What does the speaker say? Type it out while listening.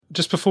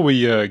just before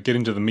we get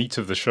into the meat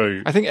of the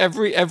show... I think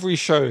every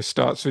show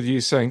starts with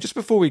you saying, just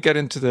before we get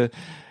into the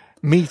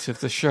meat of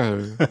the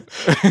show...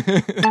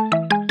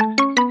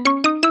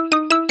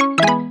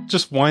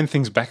 Just wind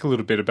things back a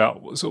little bit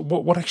about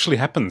what actually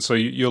happened. So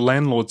your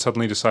landlord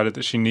suddenly decided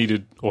that he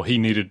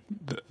needed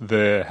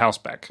the house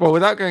back. Well,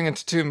 without going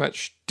into too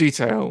much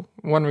detail,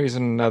 one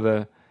reason or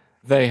another,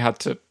 they had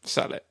to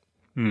sell it.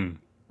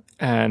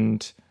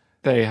 And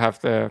they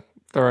have their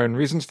own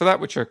reasons for that,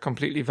 which are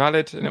completely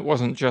valid. And it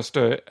wasn't just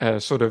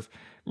a sort of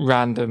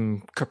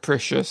random,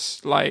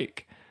 capricious,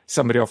 like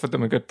somebody offered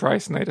them a good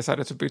price and they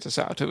decided to boot us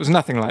out. It was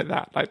nothing like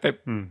that. Like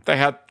they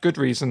had good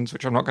reasons,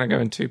 which I'm not going to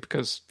go into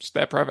because it's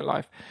their private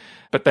life,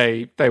 but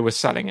they were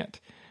selling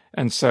it.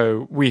 And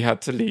so we had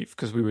to leave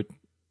because we were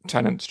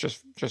tenants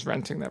just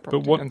renting their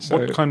property. But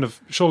what kind of...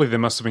 Surely there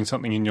must have been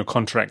something in your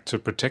contract to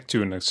protect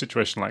you in a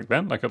situation like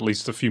that, like at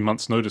least a few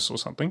months' notice or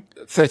something?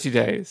 30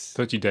 days.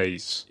 30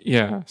 days.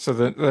 Yeah. So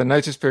the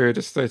notice period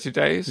is 30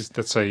 days.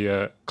 That's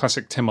a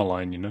classic Timmer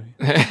line, you know?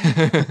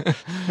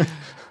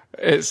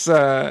 It's,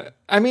 I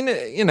mean,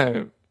 you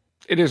know,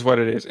 it is what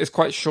it is. It's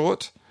quite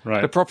short.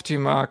 Right. The property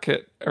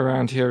market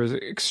around here is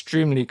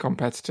extremely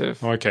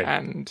competitive. Okay.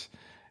 And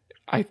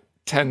I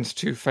tend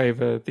to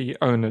favor the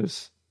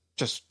owners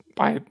just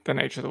by the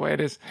nature of the way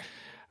it is.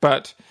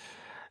 But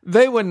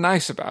they were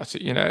nice about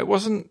it, you know. It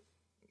wasn't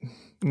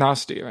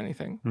nasty or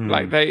anything.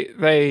 Like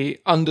they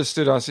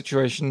understood our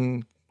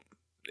situation.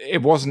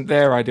 It wasn't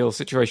their ideal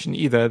situation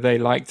either. They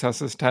liked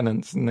us as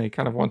tenants and they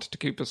kind of wanted to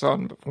keep us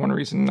on, but for one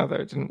reason or another,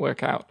 it didn't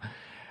work out.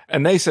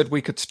 And they said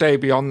we could stay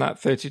beyond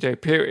that 30-day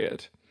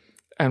period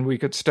and we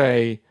could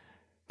stay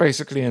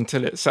basically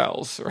until it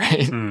sells,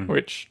 right?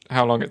 Which,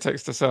 how long it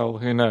takes to sell,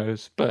 who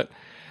knows? But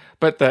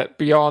that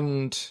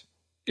beyond,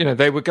 you know,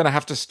 they were going to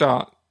have to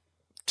start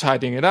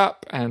tidying it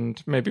up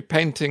and maybe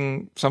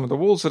painting some of the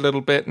walls a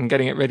little bit and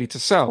getting it ready to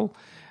sell.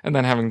 And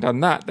then having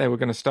done that, they were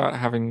going to start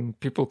having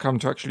people come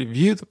to actually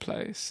view the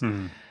place.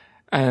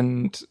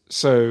 And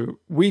so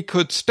we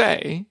could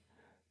stay,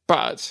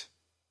 but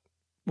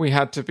we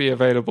had to be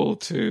available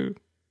to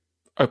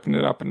open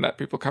it up and let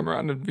people come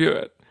around and view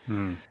it.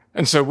 And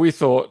so we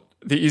thought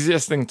the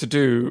easiest thing to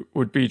do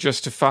would be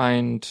just to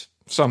find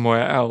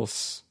somewhere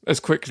else as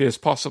quickly as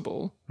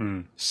possible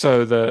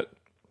so that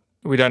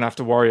we don't have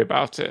to worry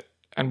about it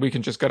and we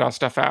can just get our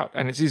stuff out.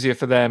 And it's easier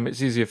for them,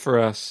 it's easier for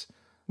us.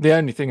 The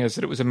only thing is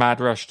that it was a mad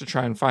rush to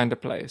try and find a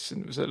place,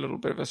 and it was a little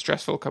bit of a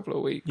stressful couple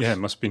of weeks. Yeah, it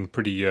must have been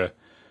pretty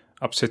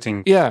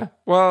upsetting. Yeah,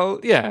 well,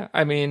 yeah.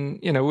 I mean,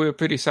 you know, we were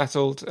pretty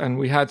settled, and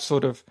we had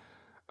sort of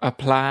a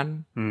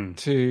plan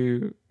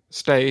to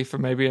stay for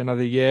maybe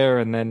another year,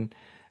 and then,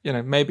 you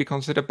know, maybe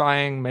consider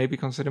buying, maybe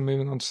consider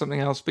moving on to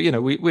something else. But, you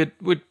know,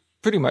 we'd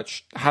pretty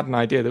much had an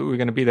idea that we were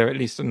going to be there at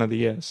least another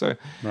year. So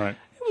right.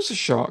 It was a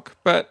shock.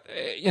 But,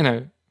 you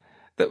know,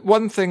 that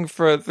one thing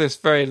for this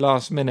very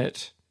last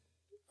minute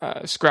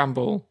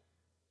scramble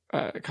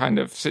kind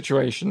of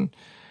situation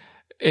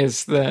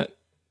is that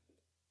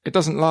it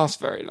doesn't last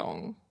very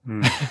long.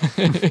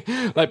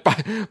 Like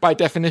by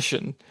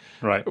definition,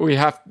 right? We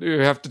have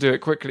to do it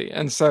quickly,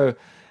 and so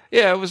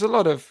yeah, it was a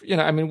lot of, you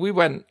know. I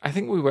mean, I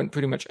think we went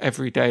pretty much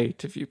every day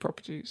to view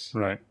properties.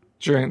 Right.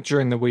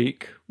 During the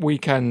week,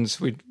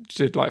 weekends we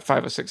did like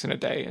 5 or 6 in a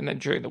day, and then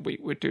during the week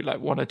we'd do like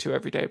 1 or 2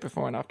 every day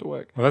before and after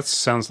work. Well, that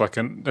sounds like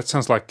an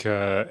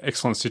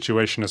excellent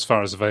situation as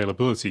far as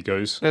availability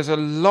goes. There's a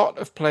lot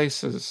of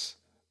places,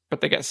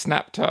 but they get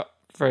snapped up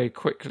very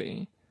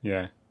quickly.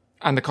 Yeah.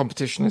 And the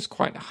competition is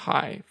quite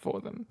high for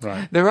them.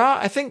 Right. There are,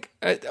 I think,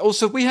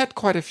 also we had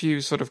quite a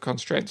few sort of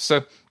constraints.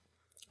 So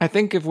I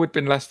think if we'd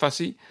been less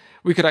fussy,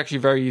 we could actually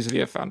very easily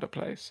have found a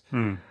place.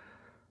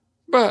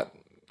 But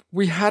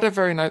we had a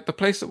very nice... The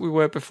place that we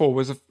were before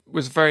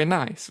was very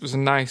nice. It was a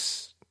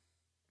nice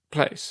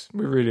place.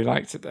 We really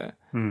liked it there.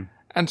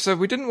 And so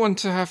we didn't want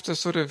to have to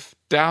sort of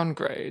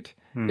downgrade,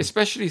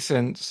 especially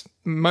since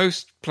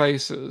most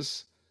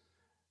places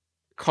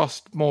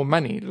cost more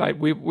money.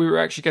 Like we were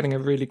actually getting a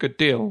really good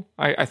deal.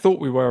 I thought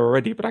we were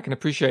already, but I can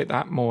appreciate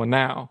that more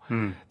now,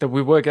 that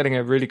we were getting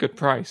a really good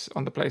price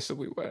on the place that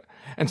we were.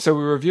 And so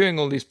we were reviewing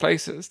all these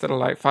places that are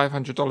like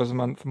 $500 a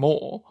month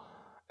more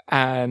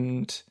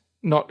and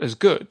not as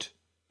good.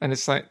 And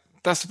it's like,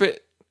 that's a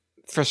bit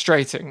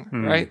frustrating,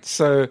 right?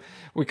 So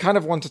we kind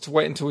of wanted to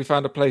wait until we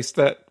found a place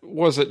that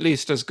was at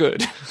least as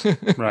good.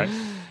 Right.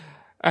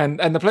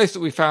 And the place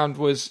that we found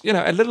was, you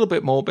know, a little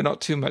bit more, but not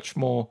too much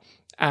more.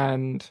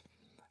 And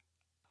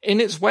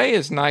in its way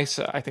is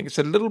nicer. I think it's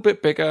a little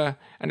bit bigger,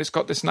 and it's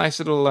got this nice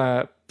little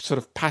sort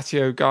of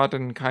patio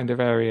garden kind of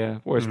area,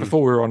 whereas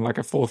before we were on like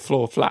a 4th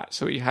floor flat,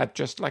 so we had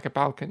just like a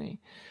balcony.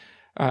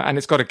 And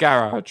it's got a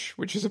garage,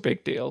 which is a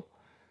big deal.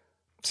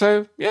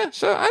 So, yeah,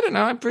 so I don't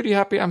know, I'm pretty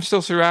happy. I'm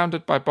still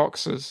surrounded by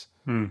boxes.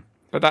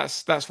 But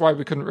that's why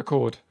we couldn't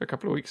record a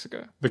couple of weeks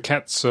ago. The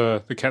cats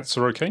are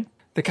okay?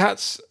 The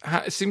cats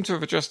seem to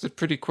have adjusted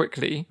pretty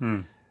quickly.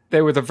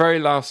 They were the very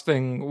last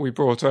thing we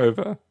brought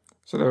over.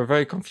 So they were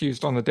very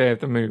confused on the day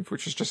of the move,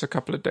 which was just a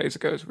couple of days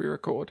ago as we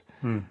record.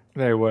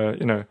 They were,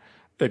 you know,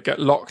 they'd get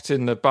locked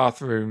in the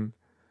bathroom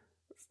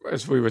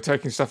as we were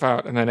taking stuff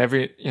out, and then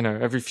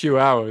every few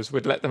hours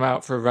we'd let them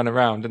out for a run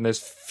around, and there's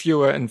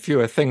fewer and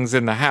fewer things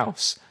in the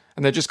house,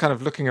 and they're just kind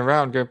of looking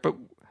around going, but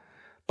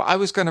I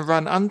was going to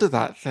run under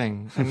that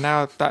thing, and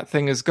now that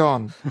thing is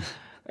gone.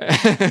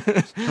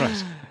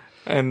 Right.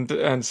 And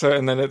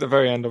then at the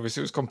very end,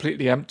 obviously, it was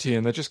completely empty,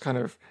 and they're just kind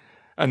of,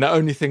 and the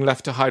only thing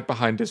left to hide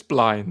behind is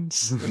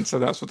blinds, and so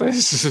that's what they're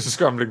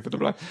scrambling for the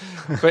blinds.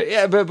 But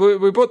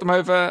we brought them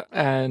over,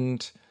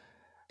 and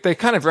they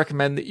kind of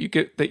recommend that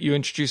you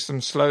introduce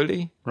them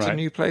slowly to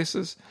new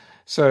places.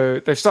 So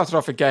they've started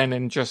off again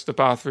in just the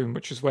bathroom,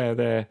 which is where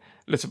their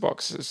litter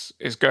box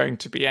is going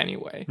to be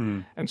anyway.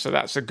 And so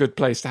that's a good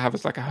place to have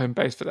as like a home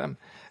base for them.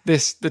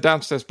 The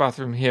downstairs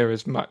bathroom here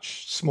is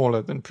much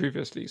smaller than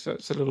previously, so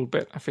it's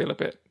I feel a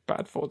bit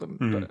bad for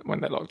them when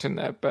they're locked in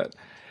there. But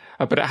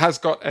it has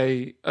got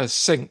a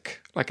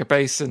sink, like a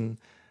basin,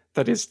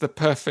 that is the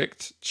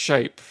perfect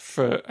shape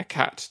for a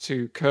cat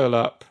to curl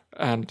up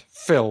and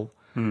fill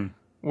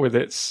with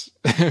its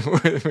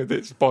with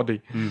its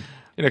body.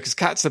 Because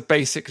cats are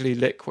basically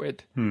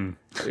liquid.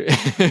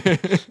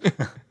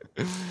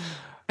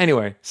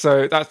 Anyway,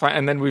 so that's fine.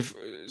 And then we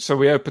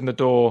opened the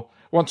door.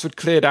 Once we'd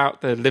cleared out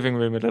the living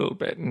room a little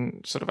bit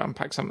and sort of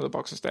unpacked some of the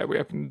boxes there, we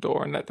opened the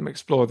door and let them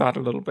explore that a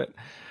little bit.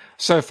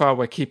 So far,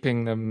 we're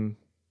keeping them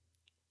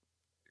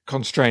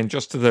constrained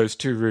just to those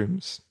 2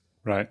 rooms.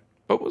 Right.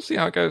 But we'll see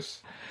how it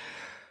goes.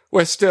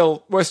 We're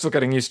still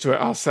getting used to it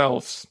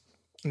ourselves,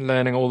 and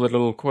learning all the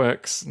little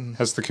quirks.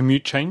 Has the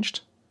commute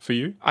changed for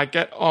you? I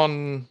get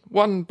on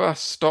 1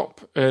 bus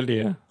stop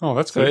earlier. Oh,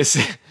 that's good.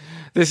 So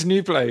this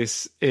new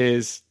place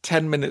is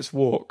 10 minutes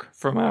walk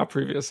from our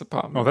previous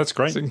apartment. Oh, that's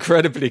great. It's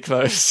incredibly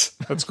close.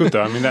 That's good,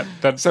 though. I mean,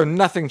 that So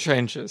nothing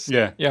changes.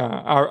 Yeah. Yeah.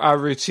 Our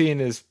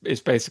routine is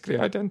basically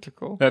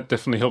identical. that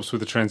definitely helps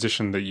with the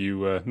transition that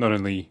you not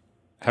only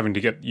having to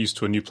get used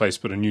to a new place,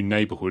 but a new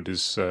neighborhood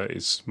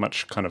is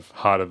much kind of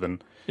harder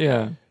than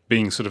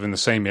being sort of in the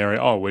same area.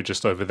 Oh, we're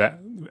just over that.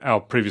 Our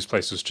previous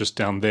place was just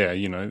down there.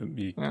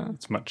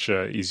 It's much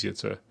easier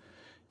to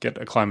get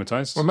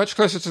acclimatized. We're much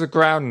closer to the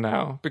ground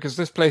now because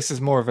this place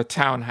is more of a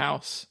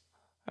townhouse.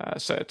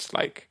 So it's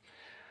like,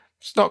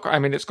 it's not, I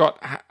mean, it's got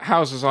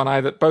houses on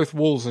either, both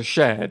walls are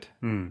shared,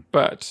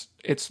 but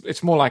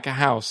it's more like a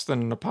house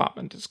than an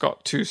apartment. It's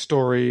got 2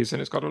 stories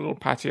and it's got a little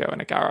patio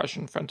and a garage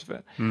in front of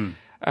it.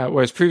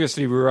 Whereas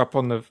previously we were up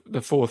on the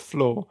 4th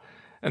floor.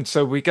 And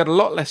so we get a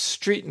lot less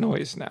street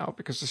noise now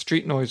because the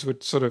street noise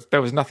would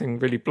there was nothing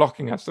really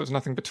blocking us. There was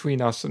nothing between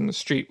us and the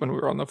street when we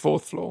were on the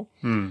 4th floor.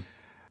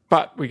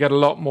 But we get a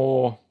lot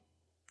more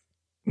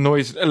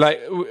noise.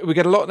 Like we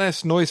get a lot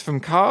less noise from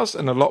cars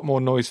and a lot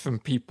more noise from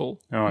people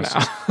now.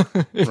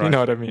 If you know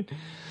what I mean.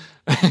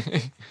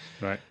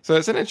 Right. So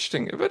it's an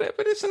interesting, but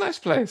it's a nice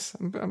place.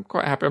 I'm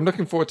quite happy. I'm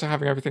looking forward to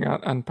having everything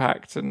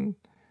unpacked and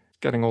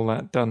getting all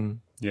that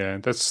done. Yeah,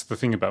 that's the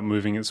thing about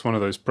moving. It's one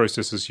of those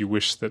processes you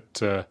wish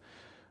that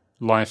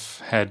life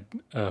had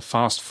a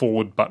fast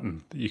forward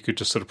button that you could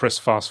just sort of press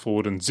fast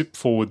forward and zip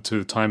forward to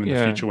the time in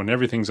the future when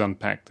everything's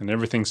unpacked and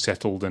everything's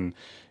settled and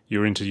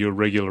you're into your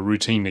regular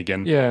routine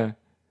again. Yeah.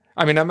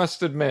 I mean, I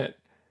must admit,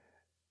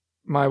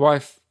 my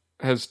wife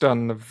has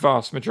done the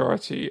vast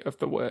majority of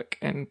the work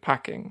in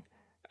packing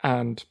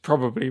and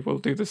probably will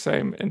do the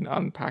same in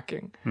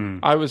unpacking.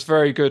 I was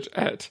very good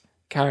at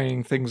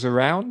carrying things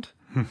around.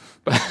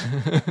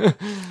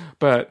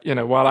 But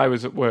while I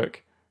was at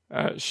work,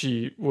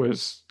 she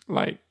was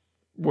like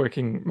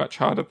working much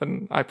harder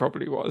than I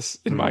probably was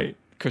in my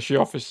cushy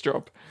office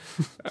job.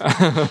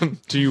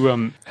 Do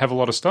you have a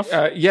lot of stuff?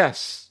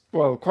 Yes.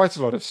 Well, quite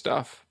a lot of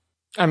stuff.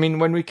 I mean,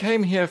 when we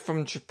came here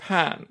from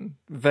Japan,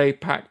 they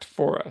packed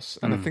for us,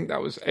 and I think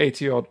that was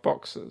 80 odd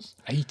boxes.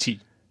 80.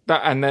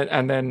 That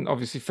and then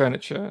obviously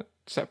furniture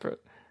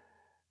separate.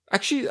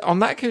 Actually, on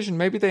that occasion,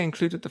 maybe they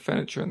included the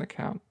furniture in the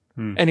count.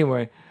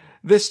 Anyway,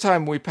 this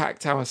time we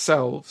packed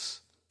ourselves,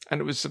 and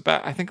it was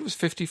I think it was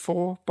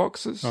 54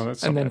 boxes. Oh,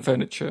 that's and not then bad.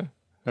 furniture.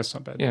 That's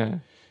not bad. Yeah.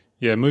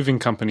 Yeah, moving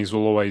companies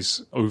will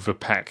always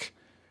overpack.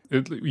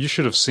 You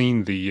should have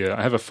seen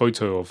I have a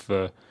photo of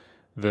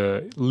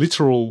the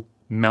literal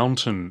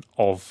mountain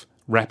of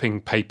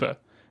wrapping paper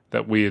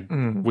that we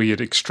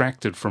had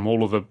extracted from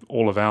all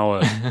of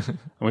our. I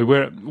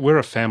mean, we're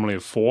a family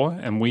of 4,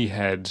 and we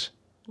had,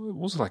 what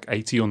was it, like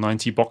 80 or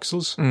 90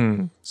 boxes.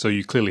 So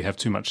you clearly have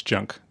too much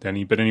junk,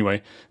 Danny. But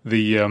anyway,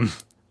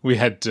 we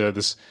had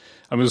this.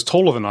 I mean, it was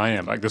taller than I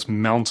am, like this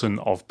mountain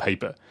of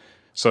paper.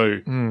 So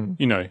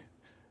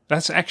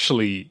that's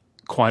actually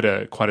quite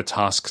a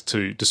task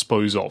to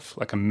dispose of,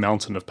 like a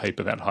mountain of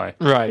paper that high.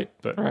 Right.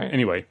 But right.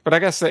 anyway. But I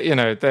guess that,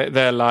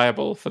 they're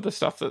liable for the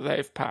stuff that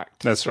they've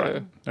packed. That's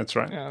right. That's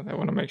right. Yeah, they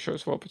want to make sure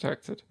it's well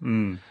protected.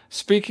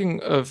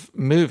 Speaking of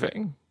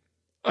moving,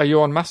 are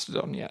you on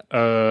Mastodon yet?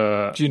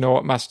 Do you know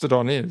what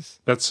Mastodon is?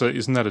 That's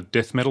isn't that a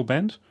death metal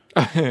band?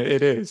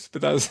 It is,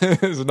 but that's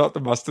not the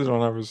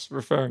Mastodon I was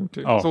referring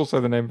to. Oh. It's also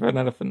the name of an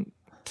elephant,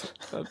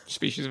 a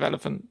species of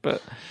elephant,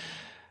 but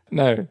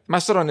no.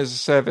 Mastodon is a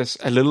service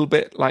a little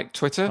bit like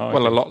Twitter. Oh, okay.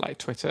 Well, a lot like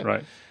Twitter.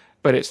 Right.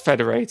 But it's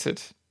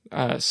federated.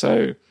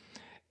 So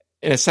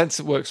in a sense,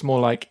 it works more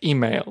like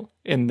email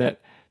in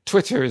that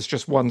Twitter is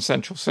just one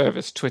central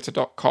service,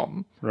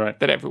 twitter.com, right,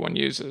 that everyone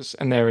uses,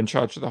 and they're in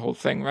charge of the whole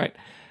thing, right?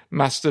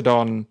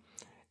 Mastodon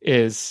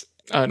is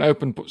an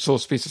open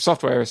source piece of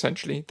software,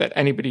 essentially, that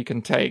anybody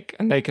can take,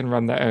 and they can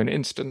run their own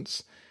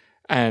instance,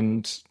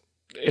 and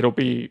it'll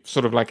be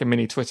sort of like a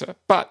mini Twitter,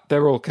 but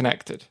they're all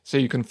connected, so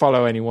you can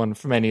follow anyone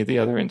from any of the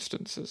other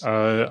instances.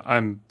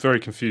 I'm very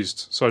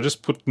confused. So I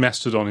just put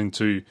Mastodon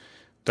into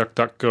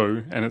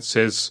DuckDuckGo, and it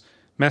says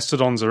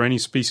mastodons are any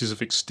species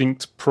of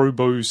extinct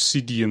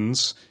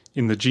proboscideans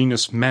in the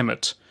genus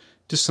Mammoth,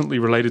 distantly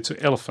related to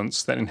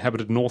elephants that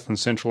inhabited North and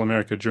Central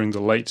America during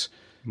the late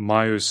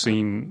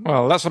Miocene.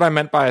 Well, that's what I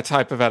meant by a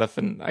type of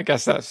elephant. I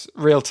guess that's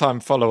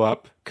real-time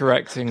follow-up,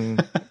 correcting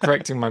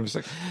my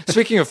mistake.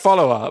 Speaking of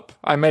follow-up,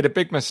 I made a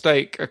big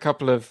mistake a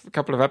couple of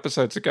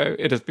episodes ago.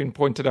 It has been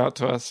pointed out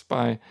to us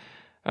by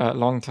a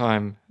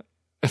long-time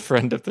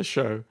friend of the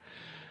show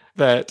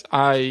that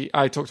I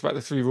talked about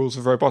the 3 rules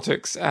of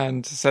robotics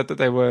and said that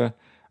they were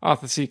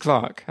Arthur C.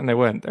 Clarke, and they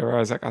weren't. They were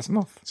Isaac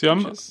Asimov. See,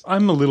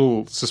 I'm a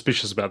little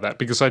suspicious about that,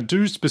 because I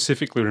do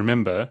specifically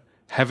remember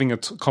having a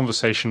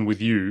conversation with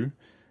you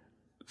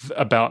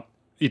about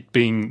it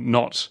being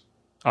not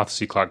Arthur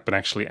C. Clarke, but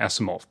actually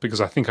Asimov, because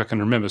I think I can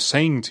remember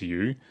saying to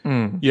you,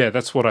 yeah,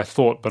 that's what I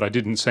thought, but I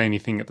didn't say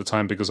anything at the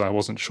time because I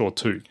wasn't sure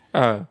too.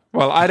 Oh,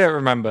 well, I don't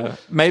remember.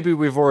 Maybe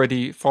we've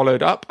already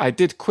followed up. I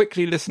did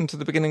quickly listen to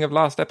the beginning of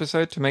last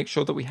episode to make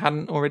sure that we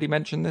hadn't already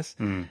mentioned this,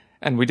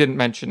 and we didn't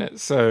mention it,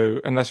 so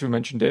unless we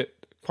mentioned it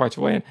quite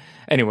a way in.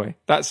 Anyway,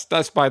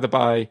 that's by the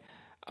by.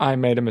 I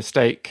made a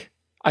mistake.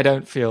 I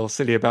don't feel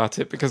silly about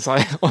it because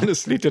I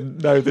honestly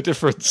didn't know the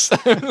difference.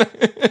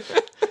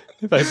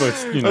 They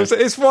both, you know.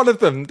 It's one of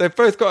them. They've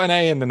both got an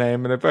A in the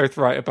name, and they're both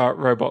right about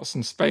robots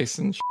and space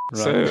and shit.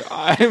 Right. So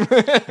I'm...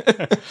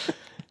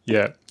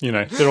 Yeah, you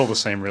know, they're all the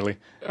same, really.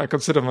 I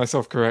consider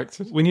myself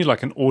corrected. We need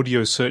like an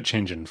audio search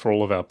engine for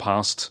all of our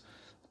past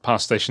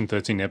Station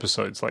 13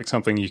 episodes, like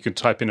something you could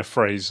type in a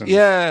phrase. And...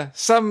 Yeah,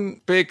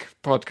 some big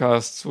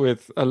podcasts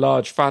with a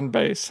large fan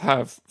base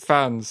have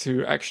fans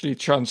who actually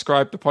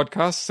transcribe the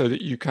podcast so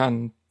that you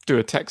can do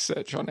a text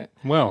search on it.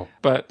 Well,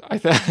 but I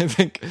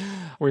think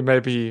we may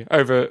be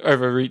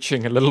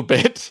overreaching a little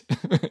bit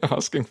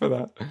asking for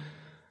that.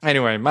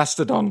 Anyway,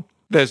 Mastodon.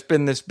 There's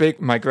been this big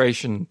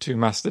migration to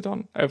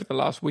Mastodon over the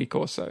last week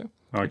or so,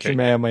 which you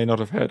may or may not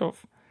have heard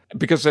of.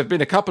 Because there have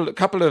been a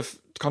couple of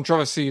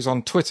controversies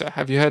on Twitter.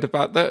 Have you heard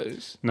about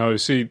those? No,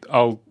 see,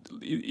 I'll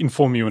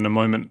inform you in a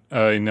moment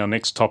in our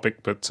next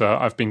topic, but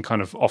I've been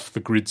kind of off the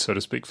grid, so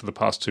to speak, for the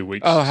past 2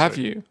 weeks. Oh, have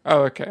you?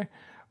 Oh, okay.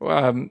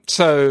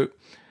 So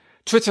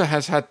Twitter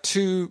has had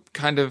two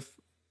kind of...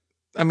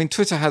 I mean,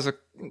 Twitter has a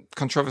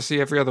controversy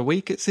every other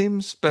week, it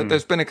seems, but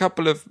there's been a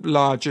couple of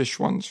largish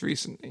ones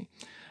recently.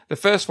 The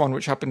first one,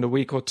 which happened a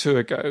week or two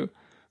ago,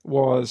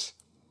 was...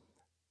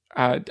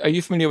 are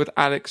you familiar with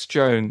Alex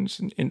Jones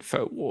and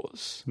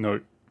InfoWars? No.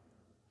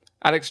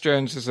 Alex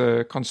Jones is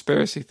a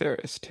conspiracy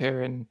theorist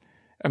here in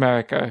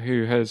America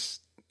who has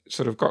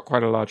sort of got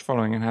quite a large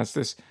following and has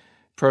this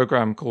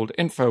program called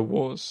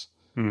InfoWars,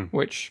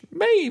 which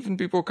may even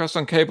be broadcast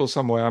on cable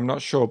somewhere, I'm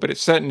not sure, but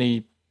it's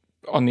certainly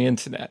on the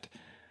internet.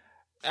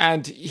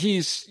 And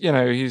he's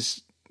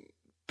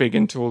big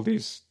into all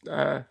these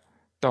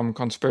dumb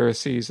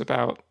conspiracies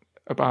about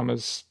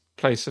Obama's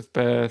place of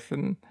birth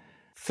and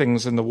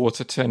things in the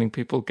water turning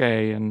people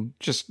gay and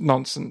just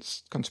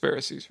nonsense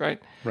conspiracies,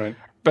 right? Right.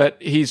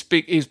 But he's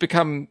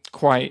become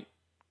quite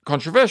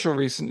controversial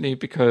recently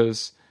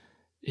because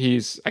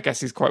I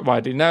guess he's quite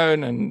widely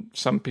known and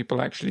some people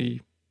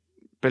actually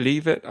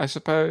believe it, I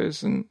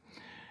suppose. And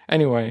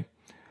anyway,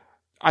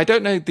 I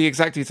don't know the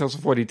exact details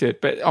of what he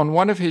did, but on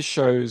one of his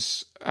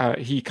shows,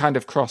 he kind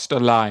of crossed a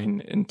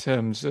line in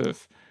terms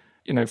of,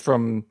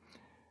 from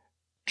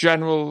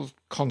general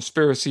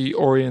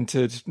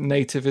conspiracy-oriented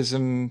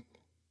nativism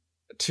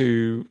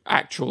to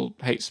actual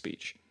hate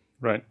speech.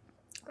 Right.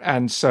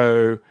 And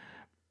so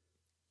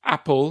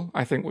Apple,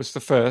 I think, was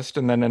the first,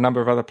 and then a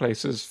number of other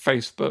places,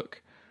 Facebook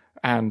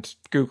and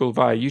Google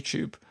via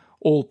YouTube,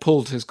 all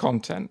pulled his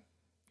content.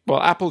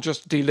 Well, Apple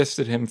just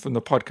delisted him from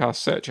the podcast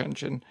search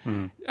engine,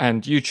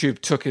 and YouTube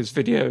took his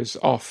videos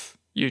off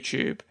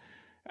YouTube,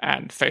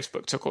 and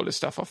Facebook took all his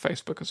stuff off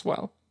Facebook as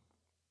well.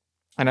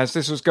 And as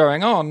this was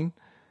going on,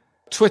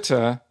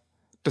 Twitter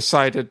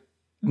decided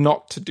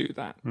not to do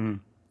that.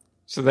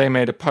 So they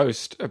made a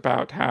post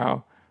about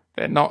how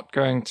they're not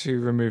going to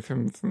remove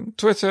him from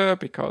Twitter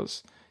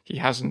because he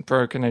hasn't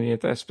broken any of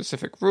their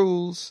specific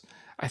rules.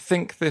 I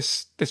think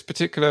this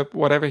particular,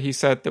 whatever he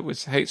said that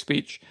was hate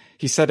speech,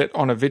 he said it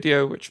on a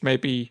video, which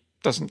maybe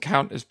doesn't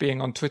count as being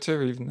on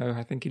Twitter, even though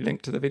I think he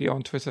linked to the video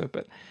on Twitter.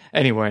 But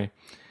anyway,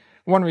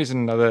 one reason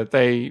or another,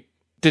 they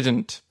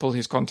didn't pull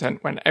his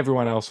content when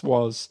everyone else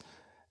was.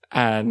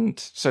 And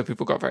so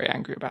people got very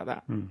angry about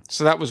that.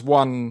 So that was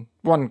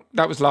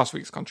that was last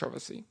week's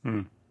controversy.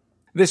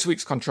 This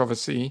week's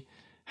controversy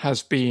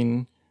has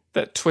been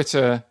that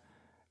Twitter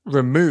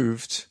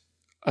removed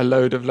a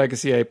load of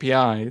legacy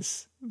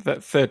APIs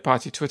that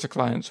third-party Twitter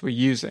clients were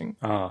using.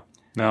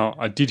 Now,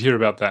 I did hear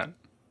about that.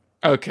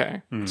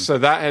 Okay. So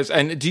that has...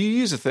 And do you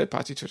use a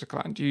third-party Twitter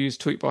client? Do you use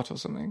Tweetbot or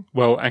something?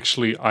 Well,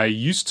 actually, I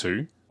used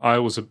to. I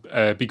was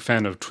a big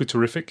fan of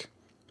Twitterific.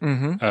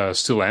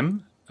 Still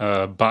am.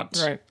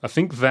 But Right. I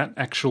think that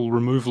actual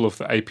removal of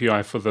the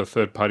API for the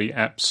third-party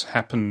apps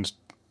happened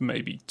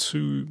maybe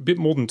bit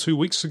more than 2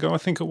 weeks ago, I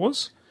think it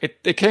was.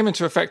 It came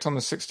into effect on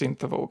the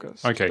 16th of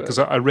August. Okay, because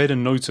I read a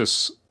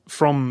notice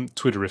from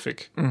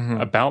Twitterific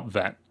about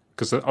that,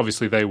 because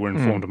obviously they were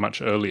informed much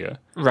earlier.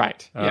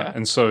 Right, yeah.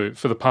 And so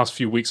for the past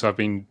few weeks, I've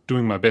been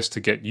doing my best to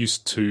get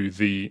used to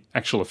the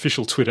actual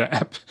official Twitter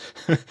app,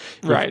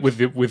 Right. with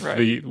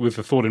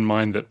the thought in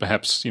mind that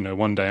perhaps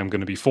one day I'm going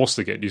to be forced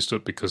to get used to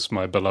it because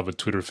my beloved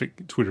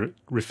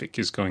Twitterific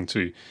is going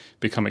to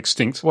become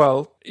extinct.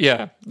 Well,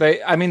 yeah.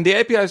 The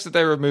APIs that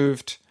they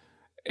removed,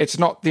 it's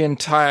not the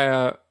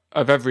entire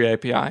of every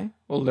API,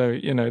 although,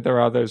 there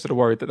are those that are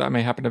worried that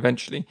may happen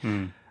eventually.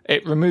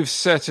 It removes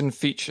certain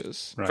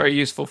features, very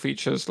useful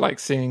features, like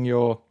seeing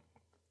your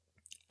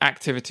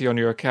activity on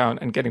your account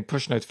and getting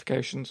push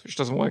notifications, which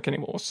doesn't work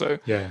anymore. So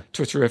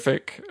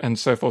Twitterific and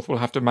so forth will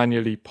have to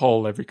manually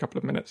poll every couple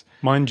of minutes.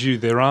 Mind you,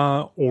 there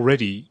are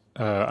already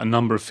a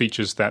number of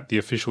features that the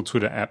official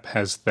Twitter app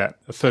has that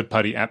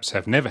third-party apps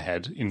have never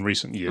had in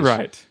recent years.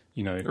 Right.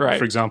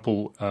 For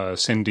example,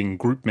 sending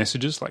group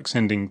messages, like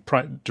sending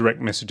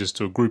direct messages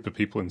to a group of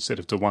people instead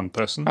of to one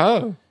person.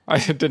 Oh, I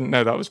didn't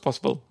know that was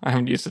possible. I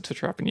haven't used the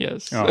Twitter app in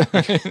years. Oh,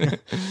 okay.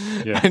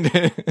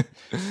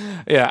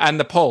 Yeah, and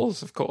the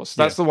polls, of course.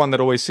 That's the one that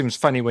always seems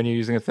funny when you're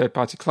using a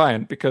third-party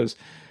client, because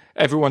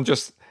everyone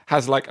just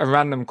has like a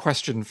random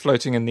question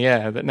floating in the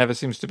air that never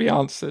seems to be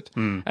answered.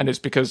 And it's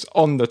because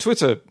on the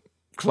Twitter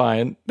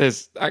client,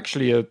 there's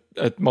actually a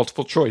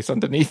multiple choice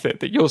underneath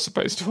it that you're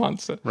supposed to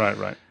answer.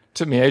 Right.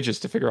 Took me ages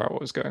to figure out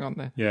what was going on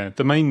there. Yeah,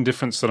 the main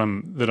difference that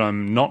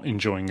I'm not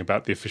enjoying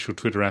about the official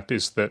Twitter app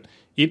is that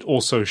it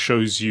also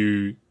shows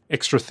you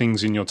extra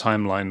things in your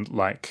timeline,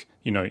 like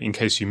in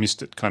case you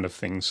missed it, kind of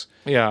things.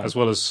 Yeah, as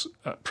well as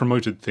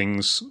promoted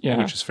things,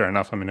 which is fair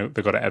enough. I mean,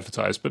 they've got to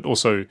advertise, but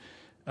also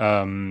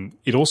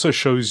it also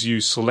shows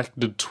you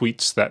selected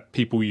tweets that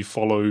people you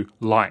follow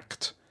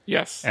liked.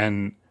 Yes,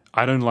 and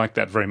I don't like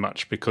that very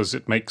much because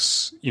it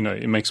makes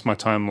my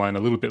timeline a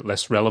little bit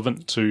less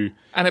relevant to...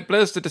 And it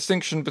blurs the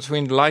distinction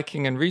between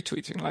liking and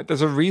retweeting. Like,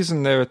 there's a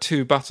reason there are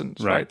two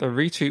buttons, right? The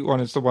retweet one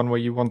is the one where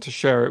you want to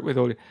share it with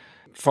all your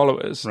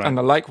followers, and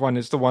the like one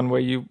is the one where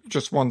you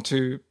just want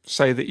to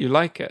say that you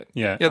like it.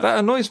 Yeah, that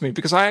annoys me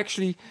because I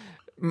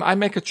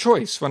make a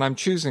choice when I'm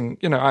choosing.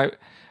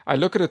 I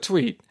look at a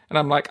tweet and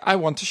I'm like, I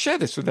want to share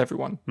this with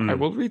everyone. I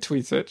will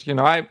retweet it.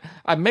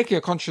 I'm making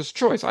a conscious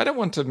choice. I don't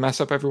want to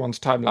mess up everyone's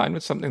timeline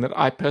with something that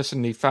I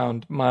personally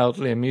found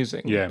mildly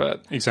amusing. Yeah,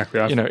 but exactly.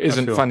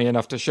 Isn't funny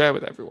enough to share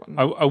with everyone.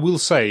 I will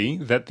say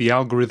that the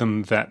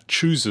algorithm that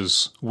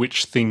chooses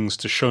which things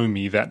to show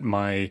me that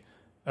my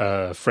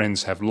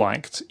friends have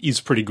liked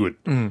is pretty good.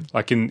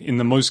 Like in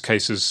the most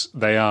cases,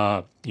 they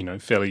are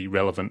fairly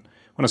relevant.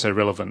 When I say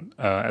relevant,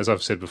 as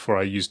I've said before,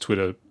 I use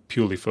Twitter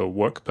purely for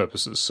work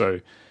purposes.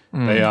 So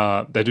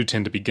they do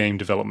tend to be game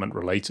development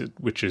related,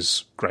 which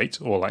is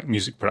great, or like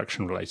music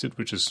production related,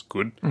 which is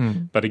good.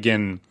 But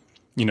again,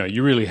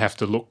 you really have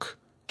to look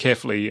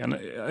carefully, and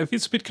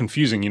it's a bit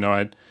confusing.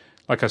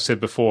 Like I said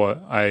before,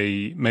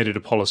 I made it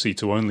a policy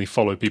to only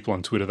follow people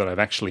on Twitter that I've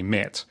actually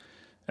met.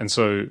 And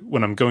so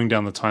when I'm going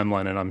down the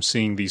timeline and I'm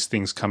seeing these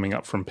things coming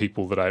up from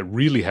people that I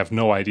really have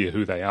no idea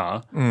who they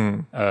are,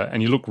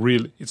 and you look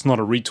it's not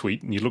a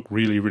retweet, and you look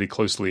really, really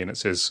closely and it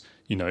says,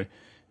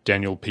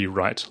 Daniel P.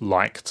 Wright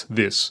liked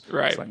this.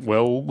 Right. It's like,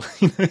 well,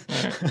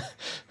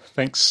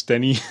 thanks,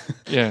 Denny.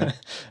 Yeah.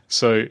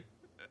 So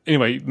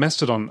anyway,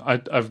 Mastodon,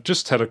 I've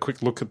just had a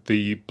quick look at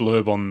the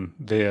blurb on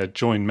their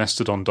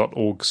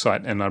joinmastodon.org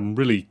site, and I'm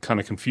really kind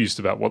of confused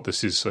about what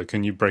this is. So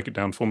can you break it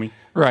down for me?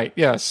 Right,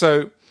 yeah.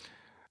 So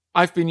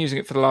I've been using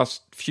it for the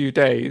last few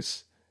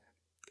days.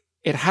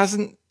 It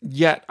hasn't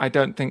yet, I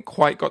don't think,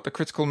 quite got the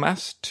critical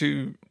mass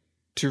to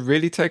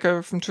really take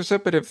over from Twitter.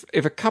 But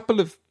if a couple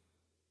of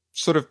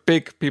sort of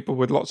big people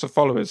with lots of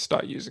followers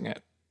start using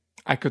it,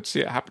 I could see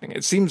it happening.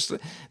 It seems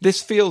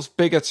this feels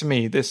bigger to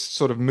me. This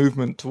sort of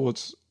movement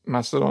towards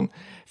Mastodon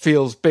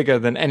feels bigger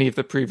than any of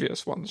the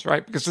previous ones,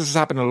 right? Because this has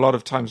happened a lot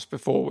of times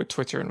before with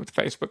Twitter and with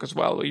Facebook as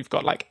well. You've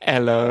got like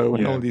Ello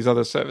and all these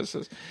other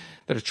services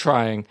that are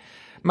trying.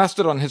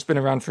 Mastodon has been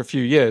around for a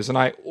few years, and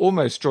I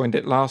almost joined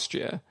it last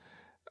year,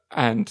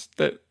 and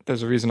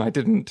there's a reason I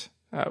didn't,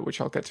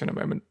 which I'll get to in a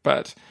moment.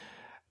 But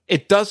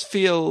it does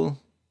feel,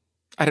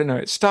 I don't know,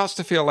 it starts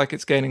to feel like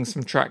it's gaining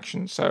some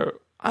traction, so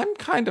I'm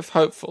kind of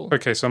hopeful.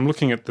 Okay, so I'm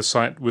looking at the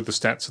site with the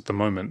stats at the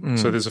moment.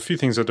 So there's a few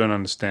things I don't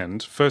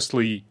understand. First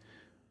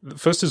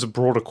is a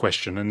broader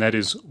question, and that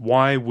is,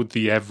 why would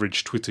the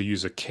average Twitter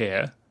user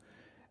care?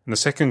 And the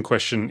second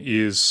question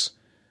is,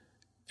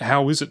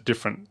 how is it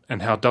different,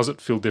 and how does it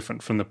feel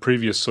different from the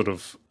previous sort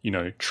of,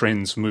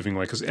 trends moving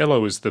away? Because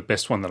Ello is the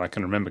best one that I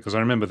can remember, because I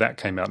remember that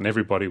came out and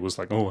everybody was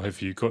like, oh,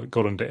 have you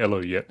got into Ello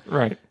yet?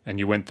 Right. And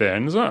you went there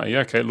and it was,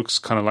 okay, it looks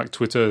kind of like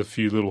Twitter, a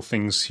few little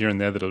things here and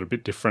there that are a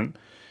bit different.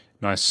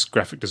 nice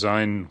graphic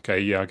design. Okay,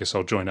 yeah, I guess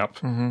I'll join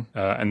up.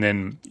 And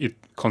then it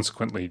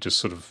consequently just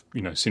sort of,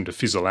 seemed to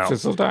fizzle out.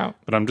 Fizzled out.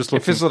 But I'm just It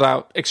looking... fizzled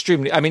out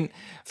extremely. I mean,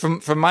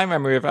 from my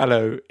memory of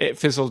Allo, it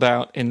fizzled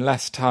out in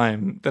less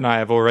time than I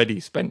have already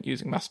spent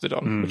using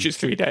Mastodon, which is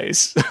 3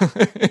 days.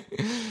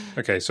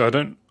 Okay, so I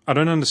don't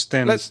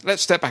understand...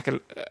 Let's step back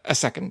a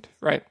second,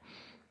 right?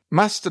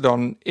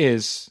 Mastodon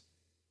is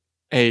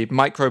a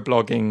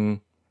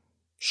microblogging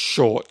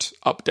short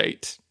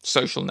update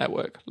social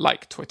network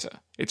like Twitter.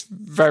 It's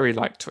very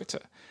like Twitter.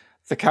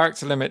 The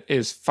character limit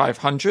is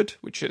 500,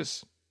 which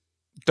is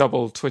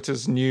double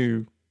Twitter's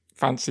new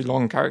fancy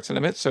long character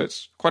limit, so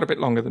it's quite a bit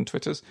longer than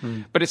Twitter's.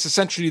 But it's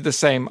essentially the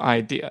same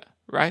idea,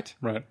 right?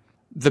 Right.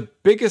 The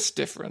biggest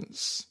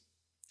difference,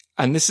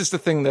 and this is the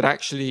thing that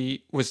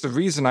actually was the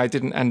reason I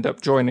didn't end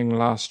up joining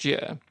last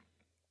year,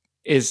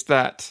 is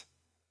that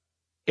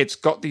it's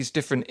got these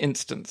different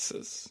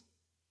instances.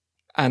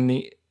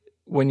 And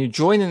when you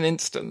join an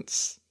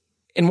instance,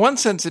 in one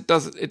sense it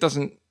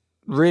doesn't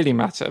really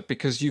matter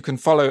because you can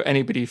follow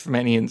anybody from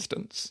any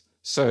instance.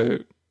 So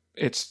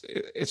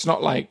it's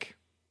not like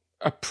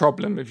a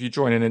problem if you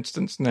join an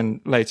instance and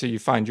then later you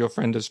find your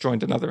friend has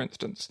joined another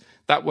instance.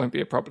 That won't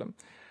be a problem.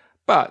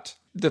 But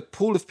the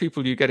pool of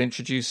people you get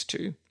introduced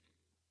to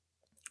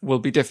will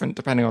be different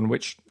depending on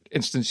which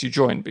instance you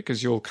join,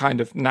 because you'll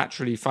kind of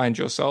naturally find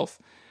yourself,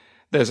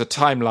 there's a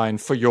timeline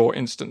for your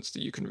instance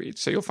that you can read.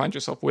 So you'll find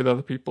yourself with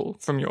other people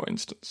from your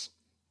instance.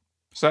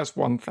 So that's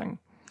one thing.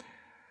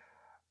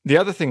 The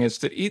other thing is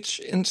that each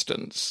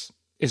instance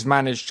is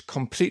managed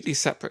completely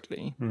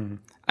separately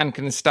and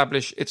can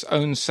establish its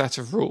own set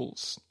of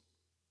rules.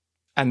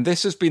 And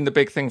this has been the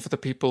big thing for the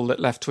people that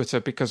left Twitter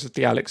because of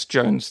the Alex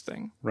Jones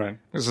thing. Right.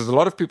 Because there's a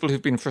lot of people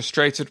who've been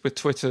frustrated with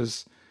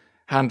Twitter's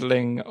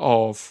handling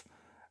of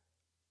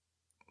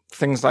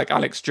things like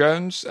Alex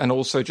Jones and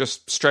also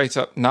just straight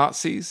up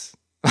Nazis,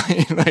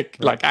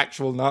 like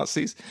actual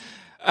Nazis.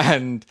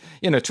 And,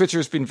 Twitter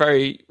has been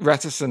very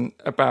reticent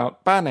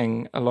about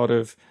banning a lot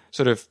of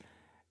sort of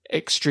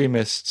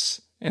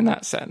extremists in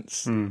that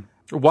sense,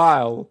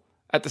 while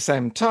at the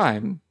same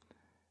time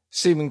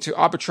seeming to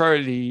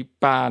arbitrarily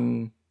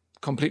ban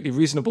completely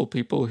reasonable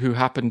people who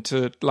happen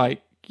to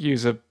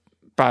use a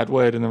bad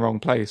word in the wrong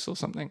place or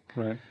something.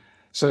 Right.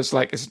 So it's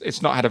like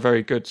it's not had a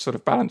very good sort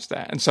of balance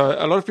there. And so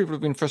a lot of people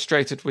have been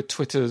frustrated with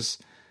Twitter's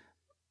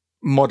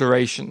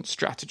moderation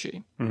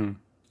strategy.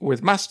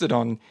 With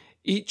Mastodon,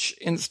 each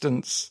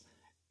instance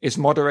is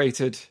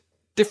moderated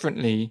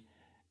differently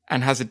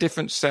and has a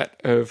different set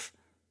of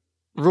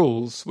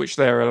rules which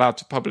they're allowed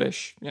to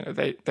publish.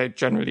 They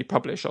generally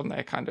publish on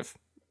their kind of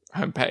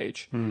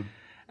homepage.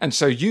 And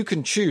so you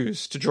can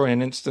choose to join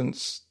an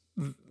instance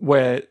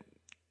where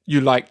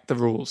you like the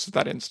rules of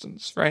that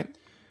instance, right?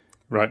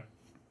 Right.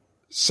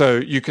 So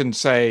you can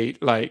say,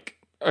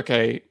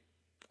 okay,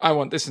 I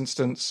want this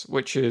instance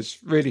which is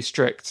really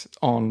strict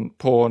on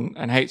porn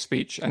and hate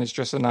speech and it's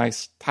just a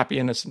nice, happy,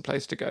 innocent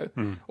place to go.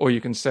 Or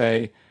you can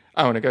say,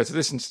 I want to go to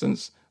this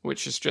instance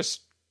which is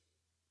just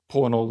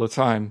porn all the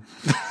time.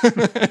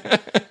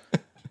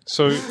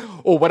 So,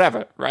 or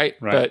whatever, right?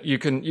 But you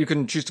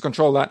can choose to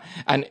control that.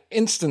 And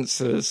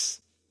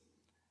instances,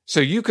 so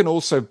you can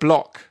also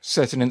block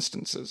certain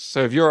instances.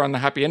 So if you're on the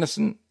happy,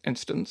 innocent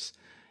instance,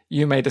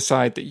 you may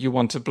decide that you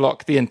want to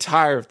block the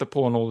entire of the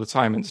porn all the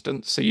time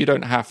instance. So you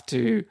don't have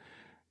to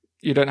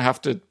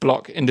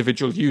block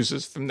individual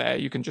users from there.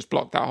 You can just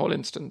block that whole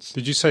instance.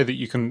 Did you say that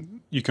you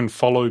can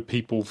follow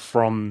people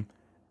from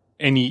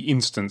any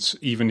instance,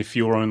 even if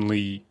you're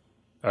only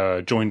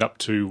joined up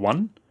to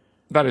one?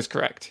 That is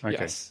correct. Okay,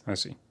 yes. I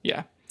see.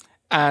 Yeah.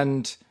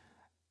 And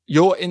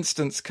your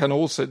instance can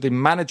also, the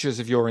managers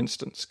of your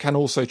instance can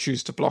also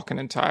choose to block an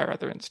entire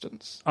other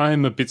instance.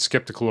 I'm a bit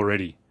skeptical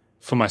already.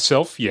 For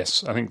myself,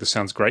 yes, I think this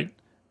sounds great,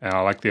 and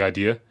I like the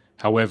idea.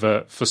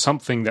 However, for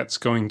something that's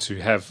going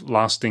to have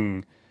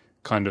lasting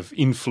kind of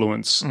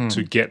influence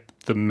to get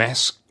the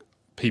mass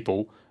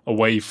people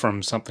away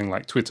from something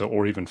like Twitter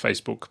or even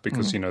Facebook,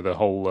 because, the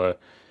whole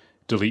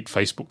delete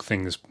Facebook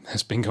thing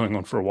has been going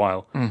on for a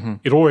while.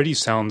 It already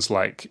sounds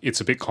like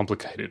it's a bit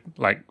complicated.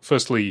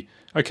 Firstly,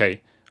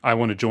 okay, I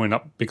want to join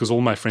up because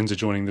all my friends are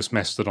joining this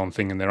Mastodon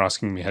thing and they're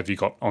asking me, have you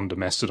got onto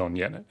Mastodon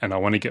yet? And I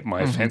want to get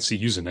my fancy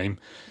username.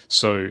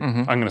 So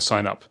I'm going to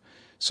sign up.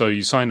 So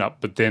you sign up,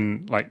 but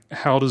then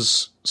how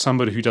does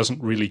somebody who doesn't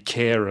really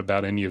care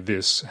about any of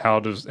this, how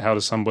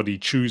does somebody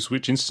choose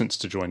which instance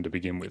to join to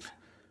begin with?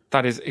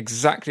 That is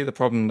exactly the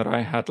problem that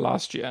I had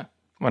last year.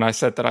 When I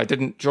said that I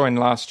didn't join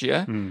last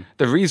year,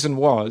 the reason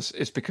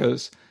is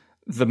because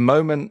the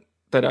moment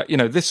that,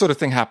 this sort of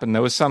thing happened,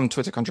 there was some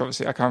Twitter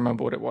controversy, I can't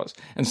remember what it was,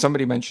 and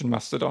somebody mentioned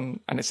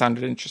Mastodon and it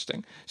sounded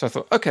interesting. So I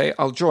thought, okay,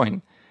 I'll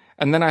join.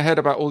 And then I heard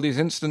about all these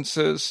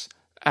instances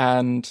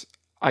and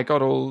I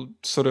got all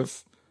sort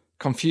of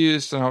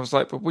confused and I was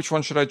like, but which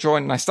one should I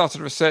join? And I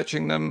started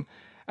researching them.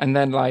 And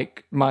then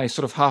my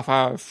sort of half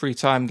hour of free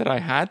time that I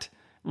had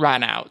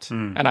ran out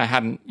and I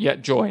hadn't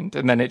yet joined.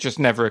 And then it just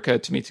never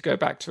occurred to me to go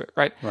back to it,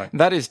 right?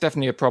 That is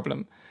definitely a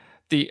problem.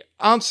 The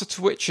answer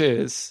to which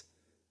is,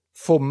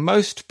 for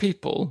most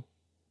people,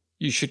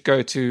 you should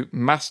go to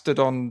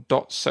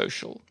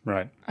mastodon.social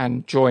Right.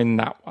 and join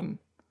that one.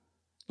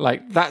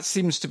 Like, that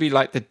seems to be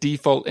like the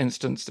default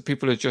instance that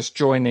people are just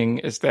joining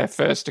as their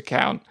first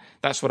account.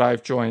 That's what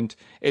I've joined.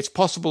 It's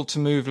possible to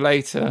move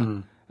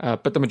later,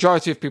 but the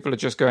majority of people are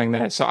just going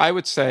there. So I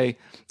would say,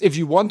 if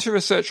you want to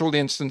research all the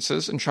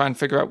instances and try and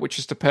figure out which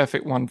is the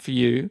perfect one for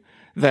you,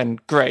 then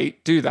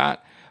great, do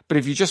that. But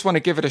if you just want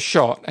to give it a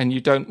shot and you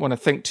don't want to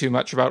think too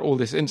much about all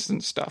this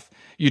instance stuff,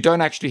 you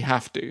don't actually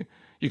have to.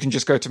 You can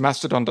just go to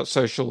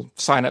mastodon.social,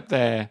 sign up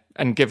there,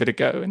 and give it a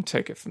go and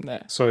take it from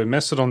there. So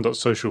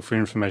mastodon.social, for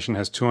information,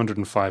 has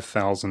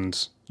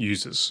 205,000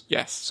 users.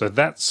 Yes. So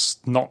that's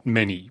not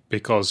many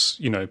because,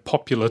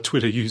 popular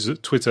Twitter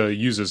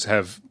users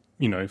have,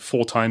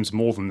 4 times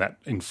more than that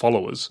in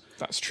followers.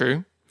 That's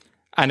true.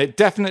 And it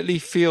definitely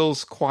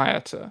feels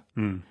quieter.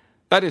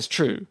 That is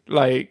true.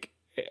 Like,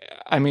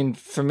 I mean,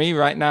 for me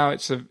right now,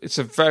 it's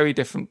a very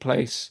different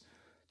place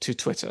to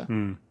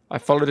Twitter. I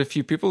followed a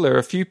few people. There are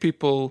a few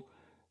people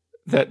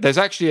that there's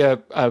actually a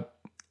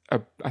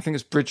I think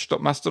it's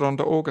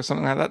bridge.mastodon.org or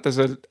something like that. There's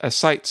a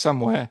site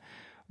somewhere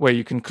where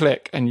you can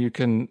click and you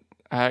can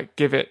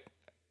give it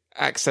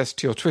access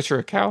to your Twitter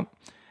account,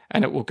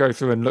 and it will go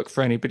through and look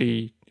for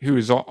anybody who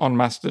is on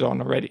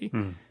Mastodon already,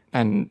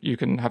 and you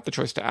can have the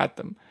choice to add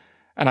them.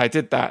 And I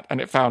did that, and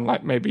it found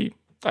like maybe,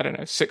 I don't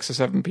know, 6 or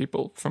 7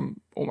 people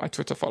from all my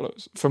Twitter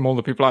followers, from all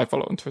the people I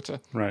follow on Twitter.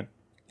 Right.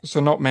 So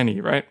not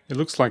many, right? It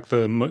looks like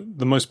the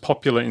most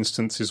popular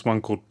instance is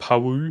one called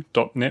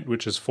Pawu.net,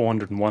 which is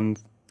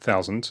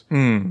 401,000.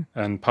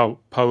 And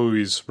Pawu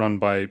is run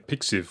by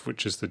Pixiv,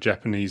 which is the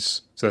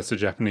Japanese, so that's the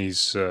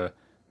Japanese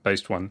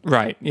based one.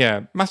 Right,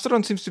 yeah.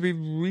 Mastodon seems to be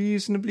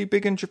reasonably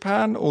big in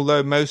Japan,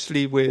 although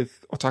mostly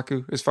with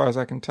otaku, as far as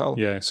I can tell.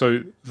 Yeah,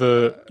 so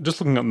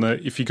just looking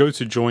at if you go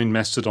to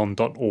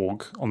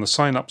joinmastodon.org, on the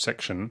sign up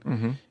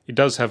section, it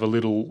does have a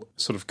little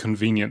sort of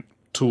convenient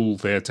tool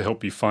there to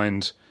help you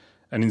find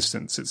an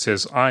instance. It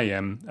says I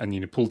am, and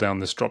you pull down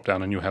this drop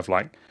down and you have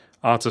like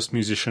artist,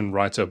 musician,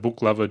 writer,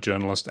 book lover,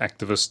 journalist,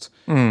 activist,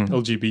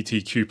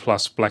 LGBTQ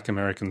plus, Black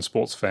American,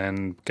 sports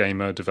fan,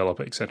 gamer,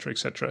 developer, etc.,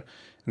 etc.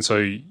 And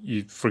so,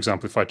 for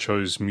example, if I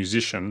chose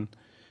musician,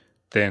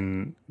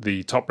 then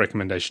the top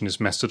recommendation is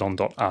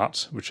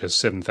mastodon.art, which has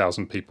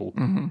 7,000 people.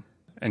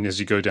 And as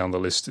you go down the